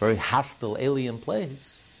very hostile alien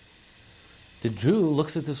place, the Jew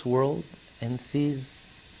looks at this world and sees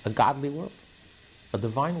a godly world, a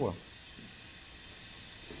divine world.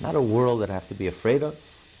 Not a world that I have to be afraid of,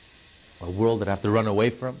 or a world that I have to run away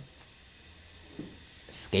from,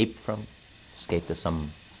 escape to some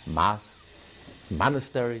mosque, some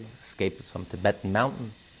monastery, escape to some Tibetan mountain.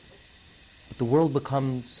 But the world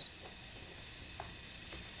becomes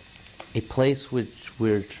a place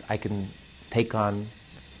where I can take on,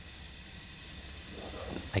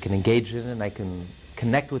 I can engage in, and I can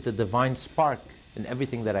connect with the divine spark in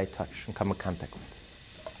everything that I touch and come in contact with.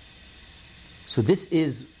 So this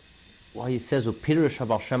is why he says, Upirish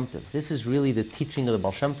HaBaal Shem Tov. This is really the teaching of the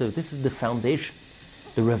Baal Shem Tov. This is the foundation,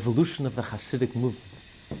 the revolution of the Hasidic movement.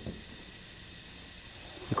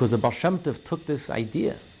 Because the Baal Shem Tov took this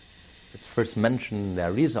idea, it's first mentioned in the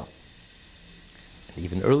Arizal, and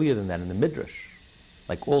even earlier than that in the Midrash,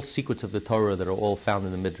 like all secrets of the Torah that are all found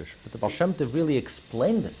in the Midrash. But the Baal Shem Tov really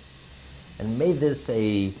explained it and made this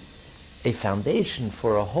a foundation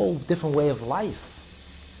for a whole different way of life,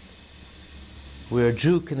 where a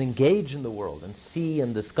Jew can engage in the world and see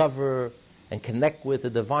and discover and connect with the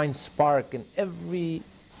divine spark in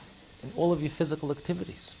all of your physical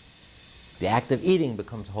activities. The act of eating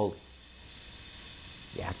becomes holy.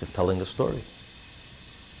 The act of telling a story.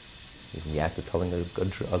 Even the act of telling a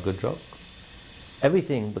good joke.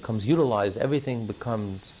 Everything becomes utilized. Everything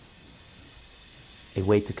becomes a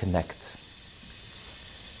way to connect.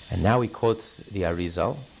 And now he quotes the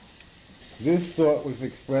Arizal. This thought was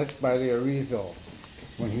expressed by the Arizal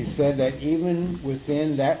when he said that even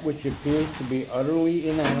within that which appears to be utterly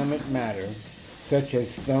inanimate matter, such as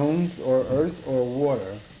stones or earth or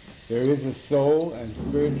water, there is a soul and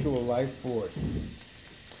spiritual life force.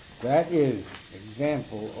 That is,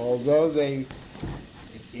 example, although they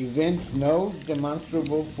evince no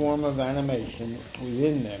demonstrable form of animation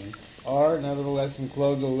within them, are nevertheless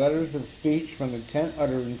enclosed the letters of speech from the 10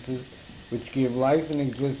 utterances which give life and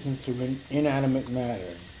existence to inanimate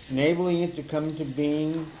matter, enabling it to come into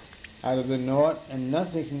being out of the naught and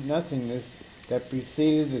nothingness that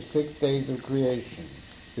preceded the 6 days of creation.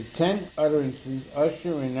 The 10 utterances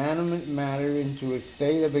usher inanimate matter into a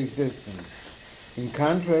state of existence, in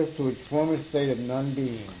contrast to its former state of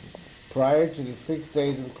non-being, prior to the 6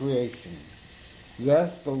 days of creation.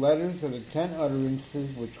 Thus, the letters of the 10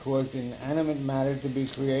 utterances which cause inanimate matter to be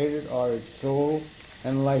created are its soul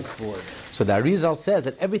and life force. So the Arizal says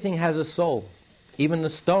that everything has a soul, even the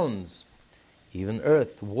stones, even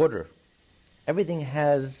earth, water. Everything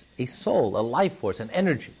has a soul, a life force, an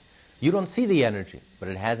energy. You don't see the energy, but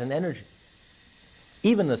it has an energy.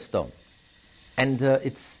 Even a stone. And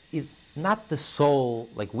it's not the soul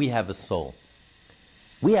like we have a soul.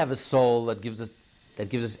 We have a soul that gives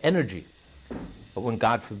us energy. But when,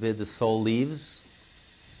 God forbid, the soul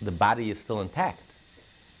leaves, the body is still intact.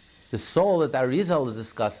 The soul that Arizal is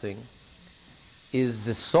discussing is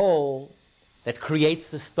the soul that creates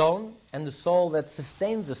the stone and the soul that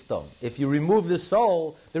sustains the stone. If you remove the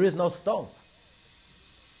soul, there is no stone.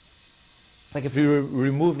 Like if you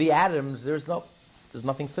remove the atoms, there's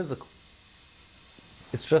nothing physical.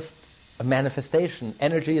 It's just a manifestation.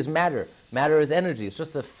 Energy is matter. Matter is energy. It's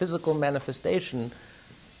just a physical manifestation.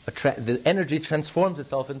 The energy transforms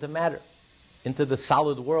itself into matter, into the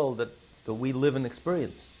solid world that we live and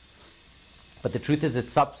experience. But the truth is,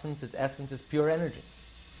 its substance, its essence is pure energy.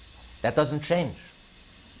 That doesn't change.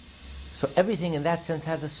 So everything in that sense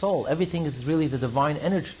has a soul. Everything is really the divine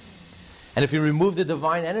energy. And if you remove the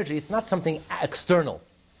divine energy, it's not something external.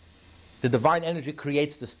 The divine energy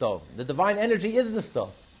creates the stone. The divine energy is the stone.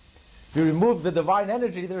 If you remove the divine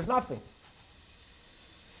energy, there's nothing.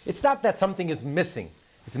 It's not that something is missing.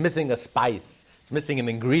 It's missing a spice. It's missing an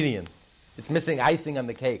ingredient. It's missing icing on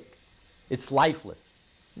the cake. It's lifeless.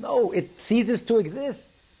 No, it ceases to exist.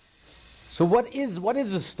 So what is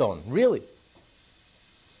the stone, really?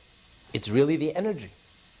 It's really the energy.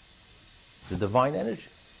 The divine energy.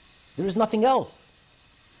 There is nothing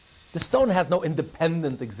else. The stone has no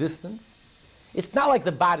independent existence. It's not like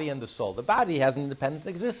the body and the soul. The body has an independent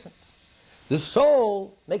existence. The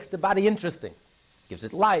soul makes the body interesting. Gives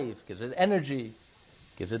it life, gives it energy,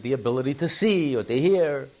 gives it the ability to see or to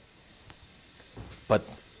hear. But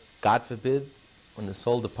God forbid, when the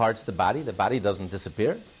soul departs the body doesn't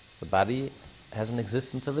disappear. The body has an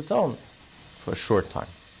existence of its own for a short time.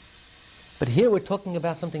 But here we're talking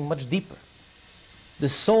about something much deeper. The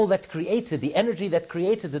soul that creates it, the energy that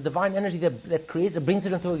creates it, the divine energy that creates it, brings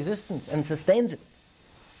it into existence and sustains it.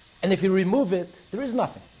 And if you remove it, there is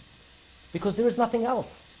nothing. Because there is nothing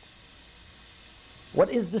else. What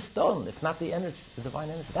is the stone if not the energy, the divine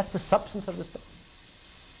energy? That's the substance of the stone.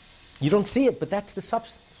 You don't see it, but that's the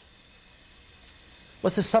substance.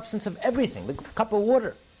 What's the substance of everything? The cup of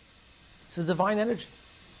water. It's the divine energy.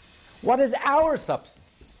 What is our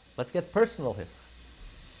substance? Let's get personal here.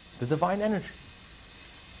 The divine energy.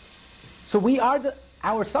 So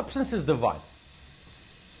our substance is divine.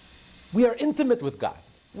 We are intimate with God.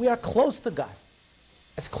 We are close to God.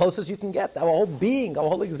 As close as you can get. Our whole being, our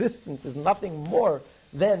whole existence is nothing more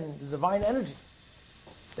than the divine energy.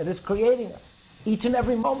 that is creating us each and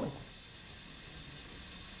every moment.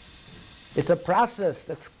 It's a process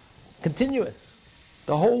that's continuous.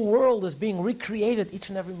 The whole world is being recreated each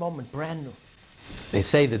and every moment, brand new. They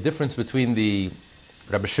say the difference between the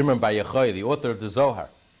Rabbi Shimon Bar Yochai, the author of the Zohar,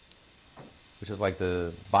 which is like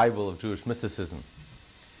the Bible of Jewish mysticism,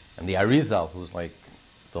 and the Arizal, who's like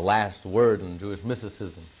the last word in Jewish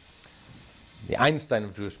mysticism, the Einstein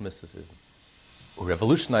of Jewish mysticism, who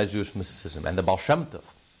revolutionized Jewish mysticism, and the Baal Shem Tov,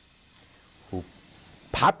 who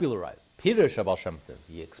popularized Pirush Baal Shem Tov.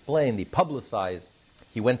 He explained, he publicized,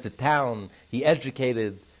 he went to town, he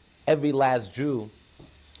educated every last Jew.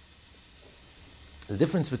 The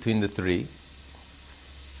difference between the three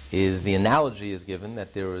is the analogy is given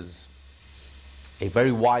that there is a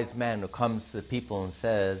very wise man who comes to the people and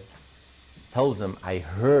tells them, I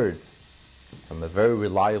heard from a very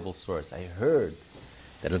reliable source, I heard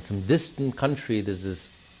that in some distant country there's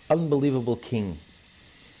this unbelievable king.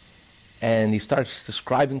 And he starts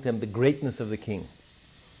describing to them the greatness of the king.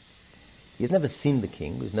 He's never seen the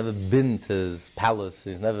king, he's never been to his palace,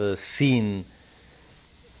 he's never seen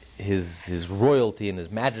his royalty and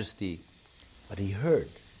his majesty, but he heard,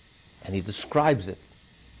 and he describes it,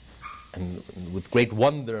 and with great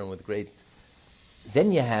wonder and with great...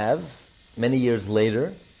 Then you have, many years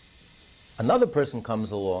later, another person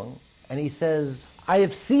comes along, and he says, I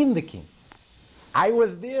have seen the king. I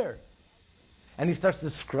was there. And he starts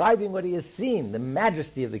describing what he has seen, the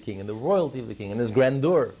majesty of the king, and the royalty of the king, and his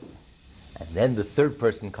grandeur. And then the third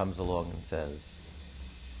person comes along and says,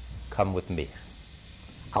 come with me.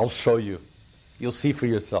 I'll show you. You'll see for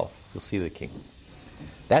yourself. You'll see the king.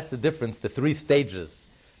 That's the difference, the three stages.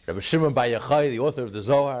 Rabbi Shimon Bar Yochai, the author of the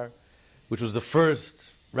Zohar, which was the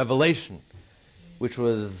first revelation, which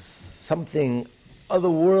was something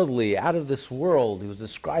otherworldly, out of this world. He was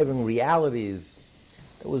describing realities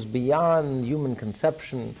that was beyond human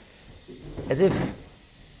conception, as if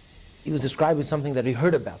he was describing something that he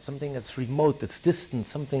heard about, something that's remote, that's distant,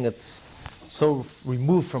 something that's so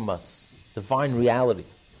removed from us, divine reality.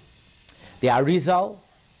 The Arizal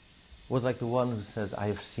was like the one who says, I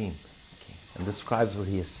have seen, and describes what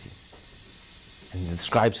he has seen. And he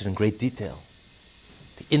describes it in great detail.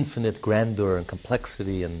 The infinite grandeur and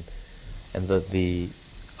complexity and of the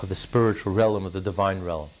spiritual realm, of the divine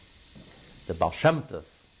realm. The Baal Shem Tov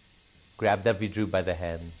grabbed every Jew by the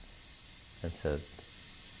hand and said,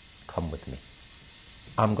 come with me.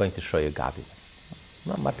 I'm going to show you godliness.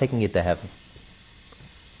 I'm not taking you to heaven.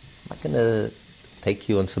 I'm not going to take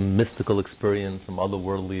you on some mystical experience, some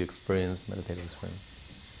otherworldly experience, meditative experience.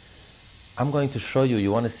 I'm going to show you,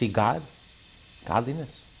 you want to see God?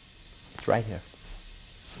 Godliness? It's right here.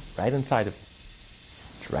 Right inside of you.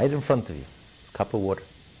 It's right in front of you. It's a cup of water.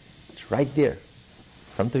 It's right there.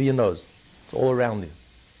 In front of your nose. It's all around you.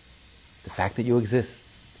 The fact that you exist.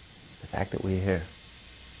 The fact that we're here.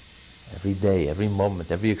 Every day, every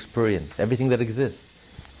moment, every experience, everything that exists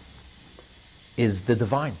is the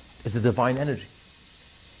divine. Is the divine energy.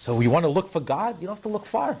 So we want to look for God, you don't have to look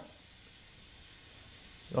far. You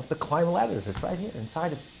don't have to climb ladders. It's right here,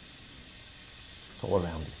 inside of you. It's all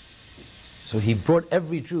around you. So he brought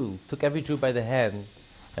every Jew, took every Jew by the hand,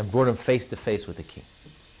 and brought him face to face with the king.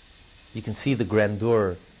 You can see the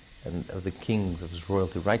grandeur of the kings, of his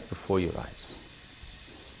royalty, right before your eyes.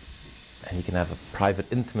 And you can have a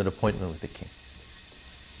private, intimate appointment with the king.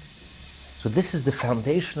 So this is the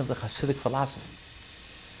foundation of the Hasidic philosophy.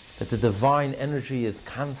 That the divine energy is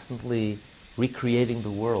constantly recreating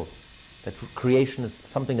the world. That creation is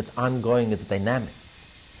something that's ongoing, it's dynamic.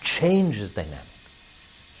 Change is dynamic.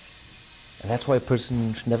 And that's why a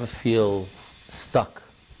person should never feel stuck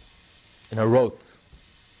in a rut,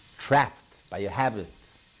 trapped by your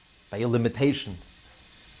habits, by your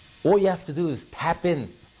limitations. All you have to do is tap in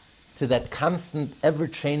to that constant,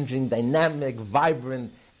 ever-changing, dynamic,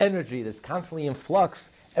 vibrant energy that's constantly in flux.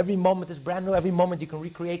 Every moment is brand new. Every moment you can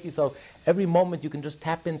recreate yourself. Every moment you can just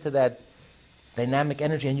tap into that dynamic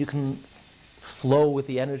energy and you can flow with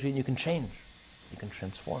the energy and you can change. You can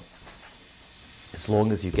transform. As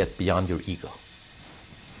long as you get beyond your ego.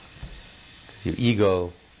 Because your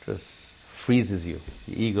ego just freezes you.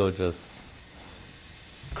 Your ego just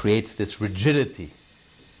creates this rigidity,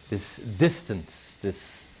 this distance,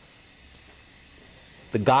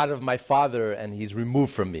 the God of my father, and he's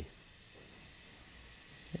removed from me.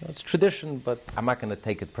 You know, it's tradition, but I'm not going to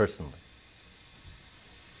take it personally.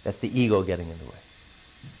 That's the ego getting in the way.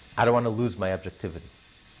 I don't want to lose my objectivity.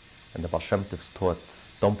 And the Baal Shem Tov taught,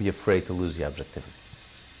 don't be afraid to lose your objectivity.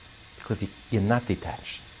 Because you're not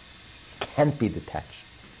detached. You can't be detached.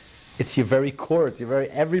 It's your very core, it's your very,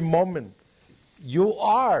 every moment. You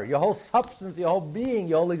are, your whole substance, your whole being,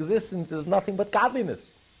 your whole existence is nothing but godliness.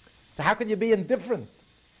 So how could you be indifferent?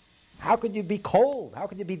 How could you be cold? How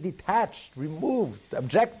could you be detached, removed,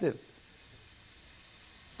 objective?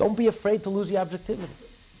 Don't be afraid to lose your objectivity.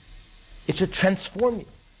 It should transform you.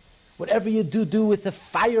 Whatever you do, do with the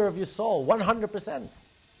fire of your soul, 100%.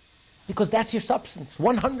 Because that's your substance,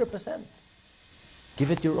 100%. Give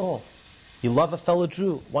it your all. You love a fellow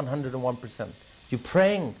Jew, 101%. You're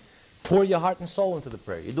praying, pour your heart and soul into the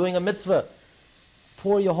prayer. You're doing a mitzvah,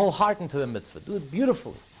 pour your whole heart into the mitzvah. Do it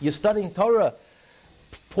beautifully. You're studying Torah,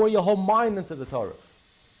 pour your whole mind into the Torah.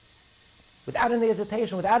 Without any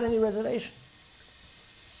hesitation, without any reservation.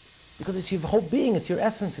 Because it's your whole being, it's your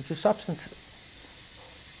essence, it's your substance.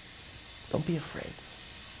 Don't be afraid.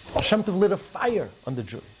 Hashem Tov lit a fire on the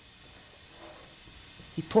Jew.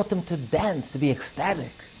 He taught them to dance, to be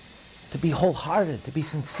ecstatic, to be wholehearted, to be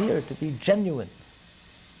sincere, to be genuine.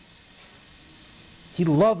 He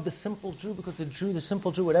loved the simple Jew because the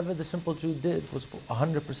simple Jew, whatever the simple Jew did was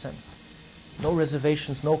 100%. No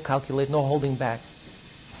reservations, no calculate, no holding back.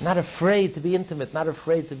 Not afraid to be intimate, not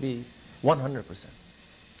afraid to be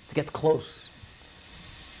 100%. To get close.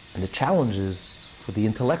 And the challenge is for the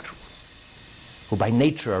intellectuals, who by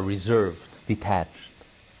nature are reserved, detached,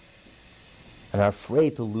 and are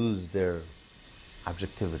afraid to lose their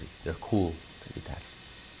objectivity, their cool, to detach.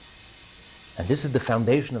 And this is the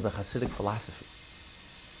foundation of the Hasidic philosophy,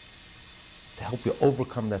 to help you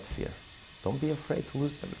overcome that fear. Don't be afraid to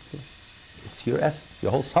lose that fear. It's your essence.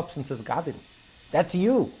 Your whole substance is God in you. That's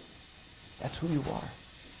you. That's who you are.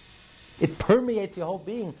 It permeates your whole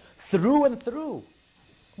being through and through,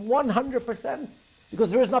 100%,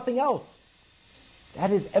 because there is nothing else.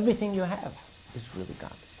 That is everything you have, is really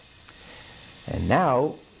God. And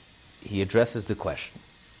now he addresses the question,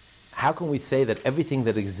 how can we say that everything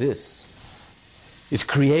that exists is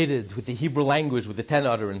created with the Hebrew language, with the 10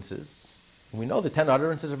 utterances? And we know the 10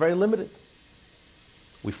 utterances are very limited.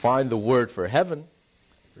 We find the word for heaven,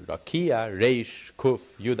 Rakia, Reish,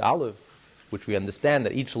 Kuf, Yud, Aleph, which we understand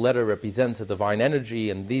that each letter represents a divine energy,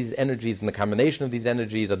 and these energies and the combination of these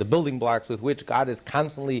energies are the building blocks with which God is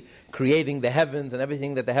constantly creating the heavens and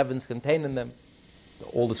everything that the heavens contain in them,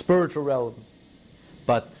 all the spiritual realms.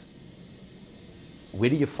 But where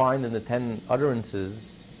do you find in the 10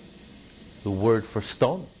 utterances the word for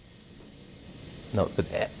stone? No,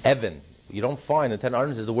 but Evan. You don't find in the 10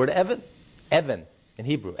 utterances the word Evan. Evan in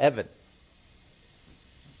Hebrew, Evan.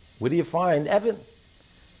 Where do you find Evan?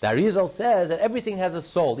 The Arizal says that everything has a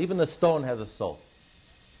soul, even the stone has a soul.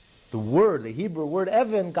 The word, the Hebrew word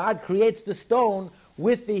Evan, God creates the stone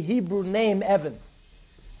with the Hebrew name Evan.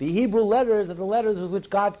 The Hebrew letters are the letters with which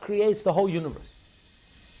God creates the whole universe.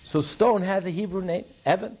 So stone has a Hebrew name,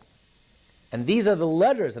 Evan. And these are the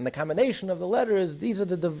letters, and the combination of the letters, these are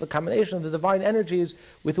the combination of the divine energies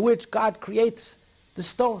with which God creates the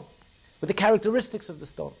stone, with the characteristics of the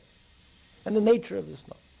stone, and the nature of the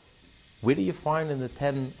stone. Where do you find in the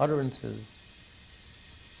 10 utterances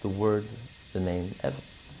the word, the name Evan?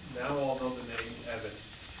 Now all know the name Evan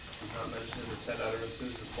is not mentioned in the 10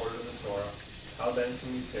 utterances recorded in the Torah. How then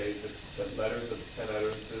can we say that letters of the 10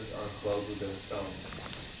 utterances are enclosed within a stone?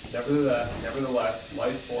 Nevertheless,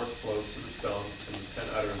 life force flows to the stone from the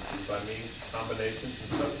 10 utterances by means of combinations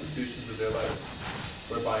and substitutions of their letters,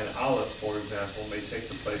 whereby an aleph, for example, may take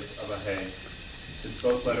the place of a hey, since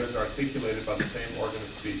both letters are articulated by the same organ of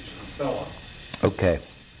speech, and so on. Okay,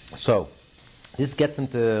 so this gets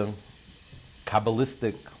into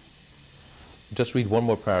Kabbalistic. Just read one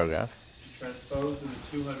more paragraph. Transposed in the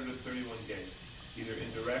 231 gates, either in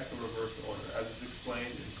direct or reverse order, as is explained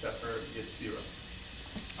in Sefer Yetzirah.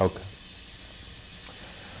 Okay.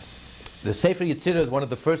 The Sefer Yetzirah is one of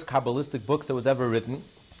the first Kabbalistic books that was ever written.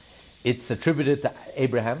 It's attributed to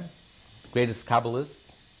Abraham, greatest Kabbalist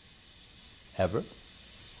ever.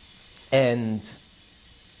 And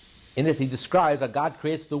in it he describes how God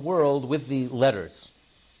creates the world with the letters.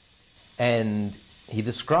 And he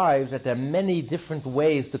describes that there are many different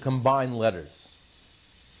ways to combine letters.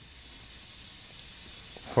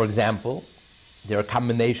 For example, there are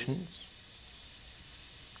combinations.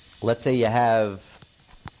 Let's say you have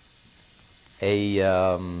a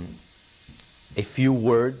few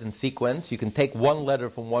words in sequence. You can take one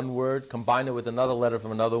letter from one word, combine it with another letter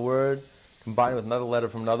from another word, combine it with another letter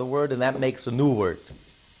from another word, and that makes a new word.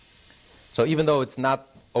 So even though it's not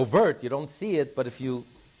overt, you don't see it, but if you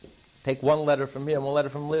take one letter from here and one letter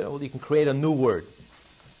from there, well, you can create a new word.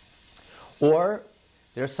 Or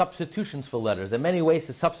there are substitutions for letters. There are many ways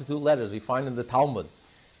to substitute letters. We find in the Talmud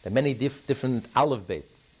there are many different aleph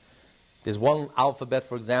bases. There's one alphabet,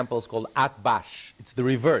 for example, it's called Atbash. It's the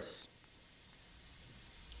reverse.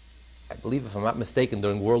 I believe, if I'm not mistaken,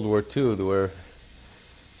 during World War II, there were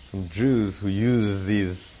some Jews who used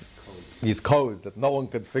these these codes that no one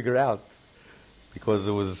could figure out because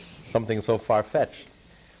it was something so far-fetched.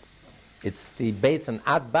 It's the base, and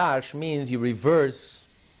Atbash means you reverse,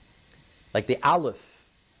 like the Aleph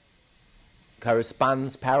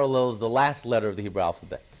parallels the last letter of the Hebrew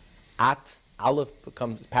alphabet. Aleph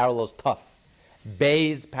parallels Taf.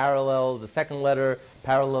 Beis parallels the second letter,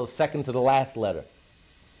 parallels second to the last letter.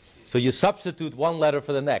 So you substitute one letter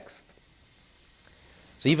for the next.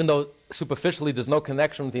 So even though superficially there's no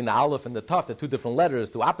connection between the Aleph and the Taf, they're two different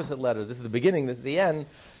letters, two opposite letters, this is the beginning, this is the end,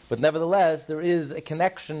 but nevertheless there is a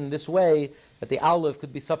connection this way that the Aleph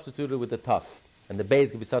could be substituted with the Taf, and the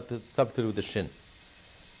Beis could be substituted with the Shin.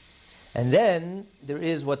 And then there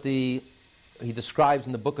is what he describes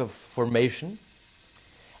in the book of Formation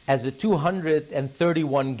as the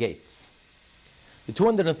 231 gates. The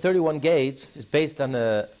 231 gates is based on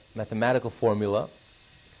a mathematical formula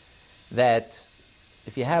that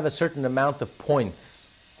if you have a certain amount of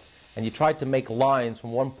points and you try to make lines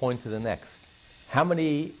from one point to the next, how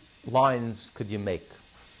many lines could you make?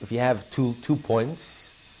 If you have two points,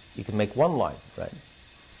 you can make one line, right?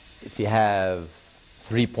 If you have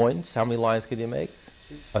 3 points, how many lines could you make?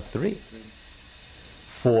 3.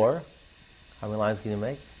 4, how many lines can you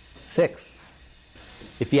make?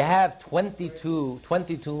 6. If you have 22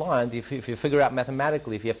 lines, if you figure out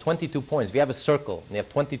mathematically, if you have 22 points, if you have a circle and you have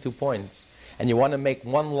 22 points, and you want to make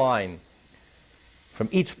one line from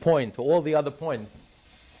each point to all the other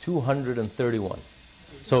points, 231.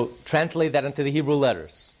 So translate that into the Hebrew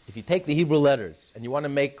letters. If you take the Hebrew letters and you want to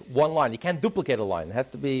make one line, you can't duplicate a line. It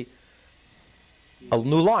has to be a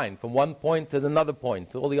new line from one point to another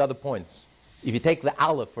point, to all the other points. If you take the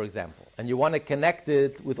Aleph, for example, and you want to connect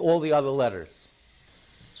it with all the other letters,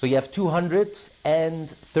 so you have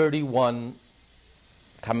 231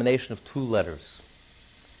 combination of 2 letters.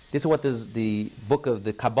 This is what the book of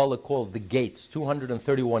the Kabbalah called the gates,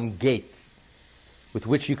 231 gates with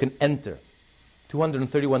which you can enter.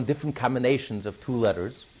 231 different combinations of 2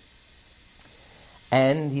 letters.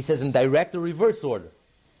 And he says in direct or reverse order.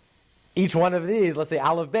 Each one of these, let's say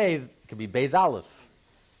Aleph Beis, could be Beis Aleph.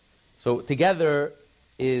 So together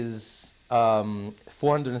is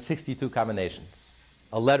 462 combinations.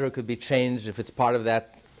 A letter could be changed if it's part of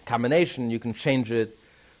that combination, you can change it.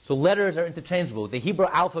 So letters are interchangeable. The Hebrew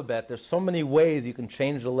alphabet, there's so many ways you can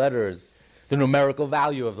change the letters, the numerical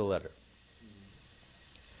value of the letter.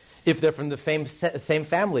 If they're from the same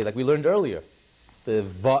family, like we learned earlier, the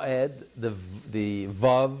Va'ed, the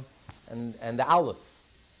Vav, and the Aleph,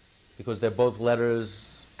 because they're both letters,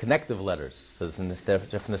 connective letters. So they're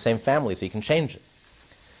from the same family, so you can change it.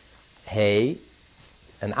 Hey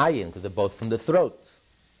and Ayin, because they're both from the throat,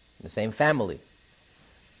 in the same family.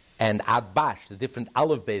 And Atbash, the different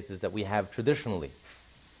Aleph bases that we have traditionally.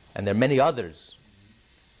 And there are many others.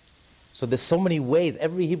 So there's so many ways,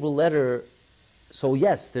 every Hebrew letter. So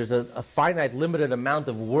yes, there's a finite, limited amount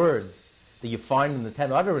of words that you find in the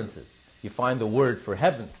 10 utterances. You find the word for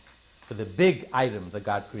heaven, for the big items that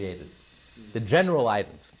God created, the general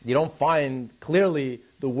items. You don't find clearly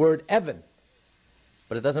the word Evan.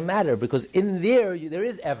 But it doesn't matter, because in there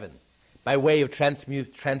is Evan, by way of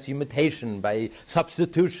transmutation, by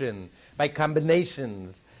substitution, by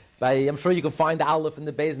combinations, I'm sure you can find the Aleph and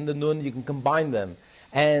the Beis and the Nun, you can combine them,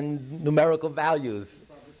 and numerical values.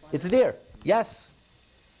 It's there. Yes.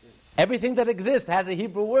 Everything that exists has a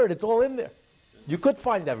Hebrew word. It's all in there. You could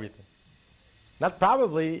find everything. Not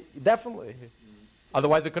probably, definitely.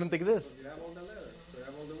 Otherwise it couldn't exist. You have all the letters. You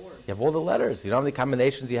have all the words. You have all the letters. You know how many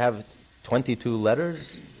combinations you have? 22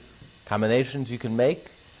 letters, combinations you can make.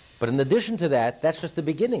 But in addition to that, that's just the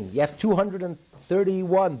beginning. You have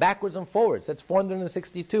 231 backwards and forwards. That's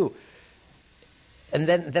 462. And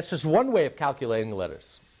then that's just one way of calculating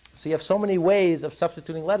letters. So you have so many ways of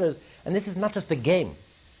substituting letters, and this is not just a game.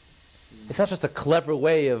 It's not just a clever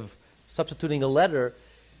way of substituting a letter.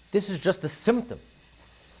 This is just a symptom.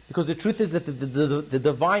 Because the truth is that the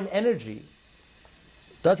divine energy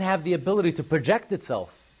does have the ability to project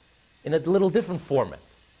itself in a little different format,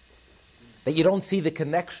 that you don't see the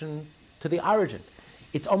connection to the origin.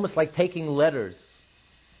 It's almost like taking letters,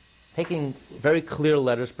 taking very clear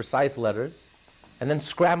letters, precise letters, and then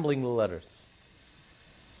scrambling the letters.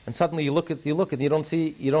 And suddenly you look and you don't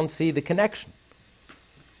see the connection.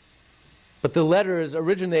 But the letters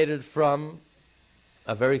originated from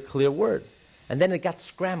a very clear word, and then it got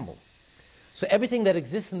scrambled. So everything that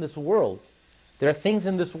exists in this world, there are things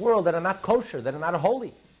in this world that are not kosher, that are not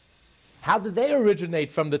holy. How did they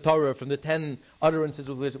originate from the Torah, from the 10 utterances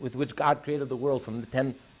with which God created the world, from the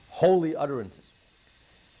 10 holy utterances?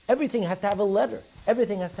 Everything has to have a letter.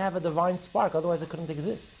 Everything has to have a divine spark, otherwise it couldn't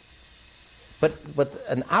exist. But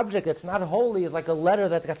an object that's not holy is like a letter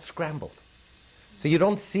that got scrambled. So you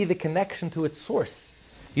don't see the connection to its source.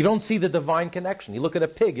 You don't see the divine connection. You look at a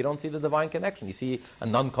pig, you don't see the divine connection. You see a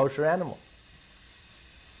non-kosher animal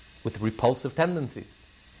with repulsive tendencies.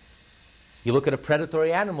 You look at a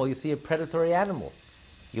predatory animal, you see a predatory animal.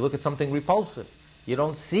 You look at something repulsive. You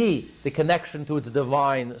don't see the connection to its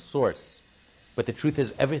divine source. But the truth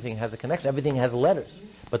is, everything has a connection. Everything has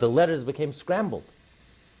letters. But the letters became scrambled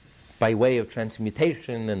by way of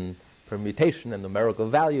transmutation and permutation and numerical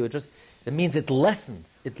value. It means it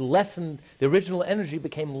lessens. It lessened. The original energy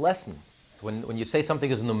became lessened. When you say something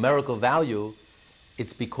is a numerical value,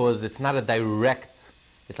 it's because it's not a direct,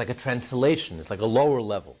 it's like a translation. It's like a lower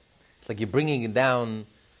level. It's like you're bringing it down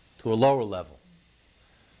to a lower level.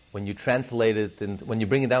 When you translate it, and when you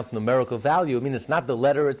bring it down to numerical value, I mean, it's not the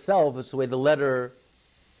letter itself, it's the way the letter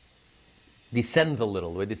descends a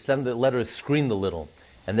little, the way the letter is screened a little.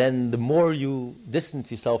 And then the more you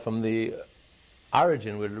distance yourself from the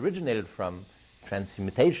origin, where it originated from,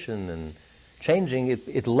 transmutation and changing,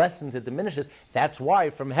 it lessens, it diminishes. That's why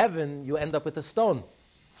from heaven you end up with a stone.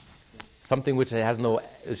 Something which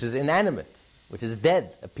is inanimate, which is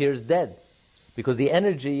dead, appears dead. Because the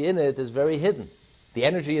energy in it is very hidden. The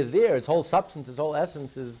energy is there, its whole substance, its whole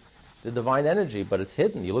essence is the divine energy, but it's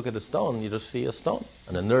hidden. You look at a stone, you just see a stone,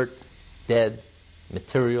 an inert, dead,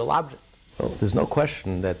 material object. So there's no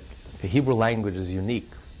question that the Hebrew language is unique.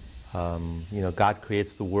 God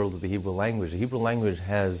creates the world with the Hebrew language. The Hebrew language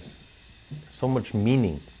has so much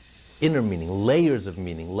meaning, inner meaning, layers of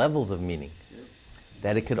meaning, levels of meaning,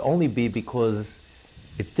 that it could only be because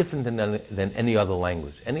it's different than any other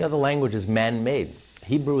language. Any other language is man-made.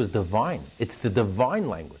 Hebrew is divine. It's the divine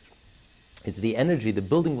language. It's the energy, the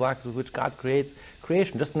building blocks with which God creates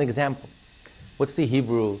creation. Just an example. What's the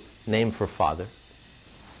Hebrew name for father?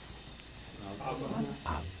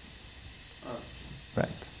 Av. Right.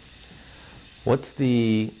 What's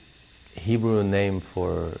the Hebrew name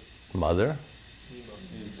for mother?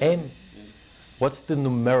 Em. What's the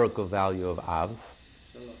numerical value of Av?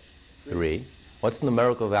 3. What's the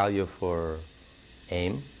numerical value for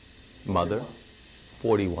Em, mother?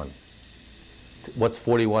 41. What's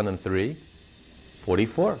 41 and 3?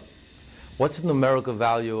 44. What's the numerical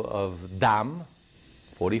value of Dam?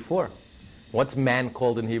 44. What's man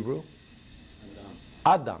called in Hebrew?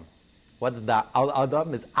 Adam. What's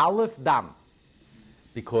Adam? Is Aleph Dam.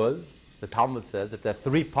 Because the Talmud says that there are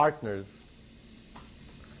 3 partners.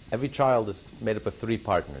 Every child is made up of 3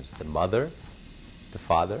 partners. The mother, the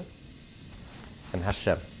father, and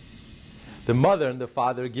Hashem. The mother and the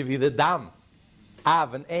father give you the Dam.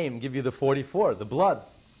 Av and Aim give you the 44, the blood,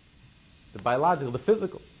 the biological, the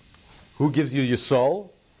physical. Who gives you your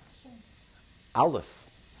soul?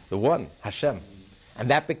 Aleph, the one, Hashem.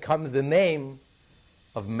 And that becomes the name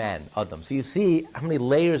of man, Adam. So you see how many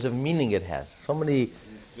layers of meaning it has. So many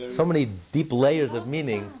deep layers of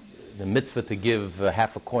meaning. The mitzvah to give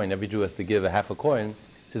half a coin, every Jew has to give a half a coin. It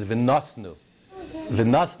says v'nosnu.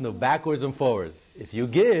 V'nosnu, backwards and forwards. If you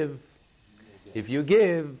give, it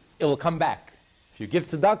will come back. If you give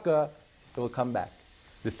tzedakah, it will come back.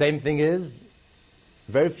 The same thing is,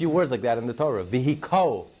 very few words like that in the Torah.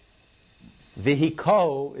 Vihiko.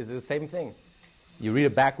 Vihiko is the same thing. You read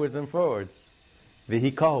it backwards and forwards.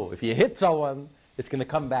 Vihiko. If you hit someone, it's going to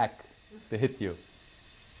come back to hit you.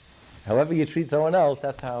 However you treat someone else,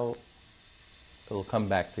 that's how it will come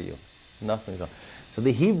back to you. Nothing else. So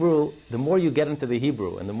the Hebrew, the more you get into the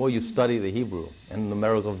Hebrew, and the more you study the Hebrew, and the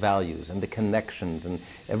numerical values, and the connections, and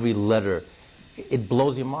every letter, it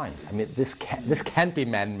blows your mind. I mean, this can't be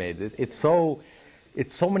man-made. It's so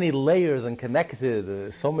many layers and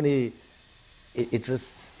connected. So many.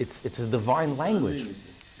 It's a divine language.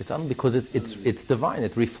 Because it's divine.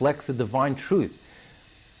 It reflects the divine truth.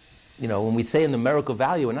 When we say a numerical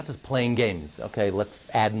value, we're not just playing games. Okay, let's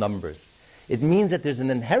add numbers. It means that there's an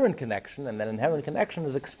inherent connection, and that inherent connection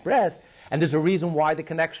is expressed, and there's a reason why the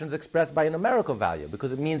connection is expressed by a numerical value,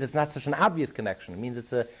 because it means it's not such an obvious connection. It means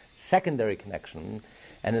it's a secondary connection.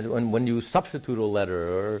 And when you substitute a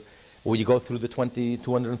letter, or you go through the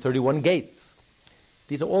 231 gates,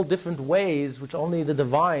 these are all different ways which only the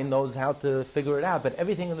divine knows how to figure it out. But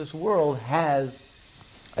everything in this world has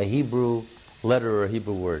a Hebrew letter or a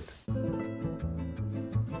Hebrew word.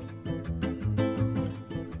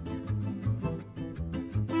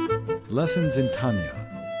 Lessons in Tanya,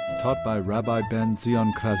 taught by Rabbi Ben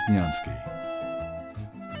Zion Krasniansky.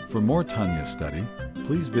 For more Tanya study,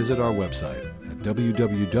 please visit our website at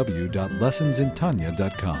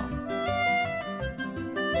www.lessonsintanya.com.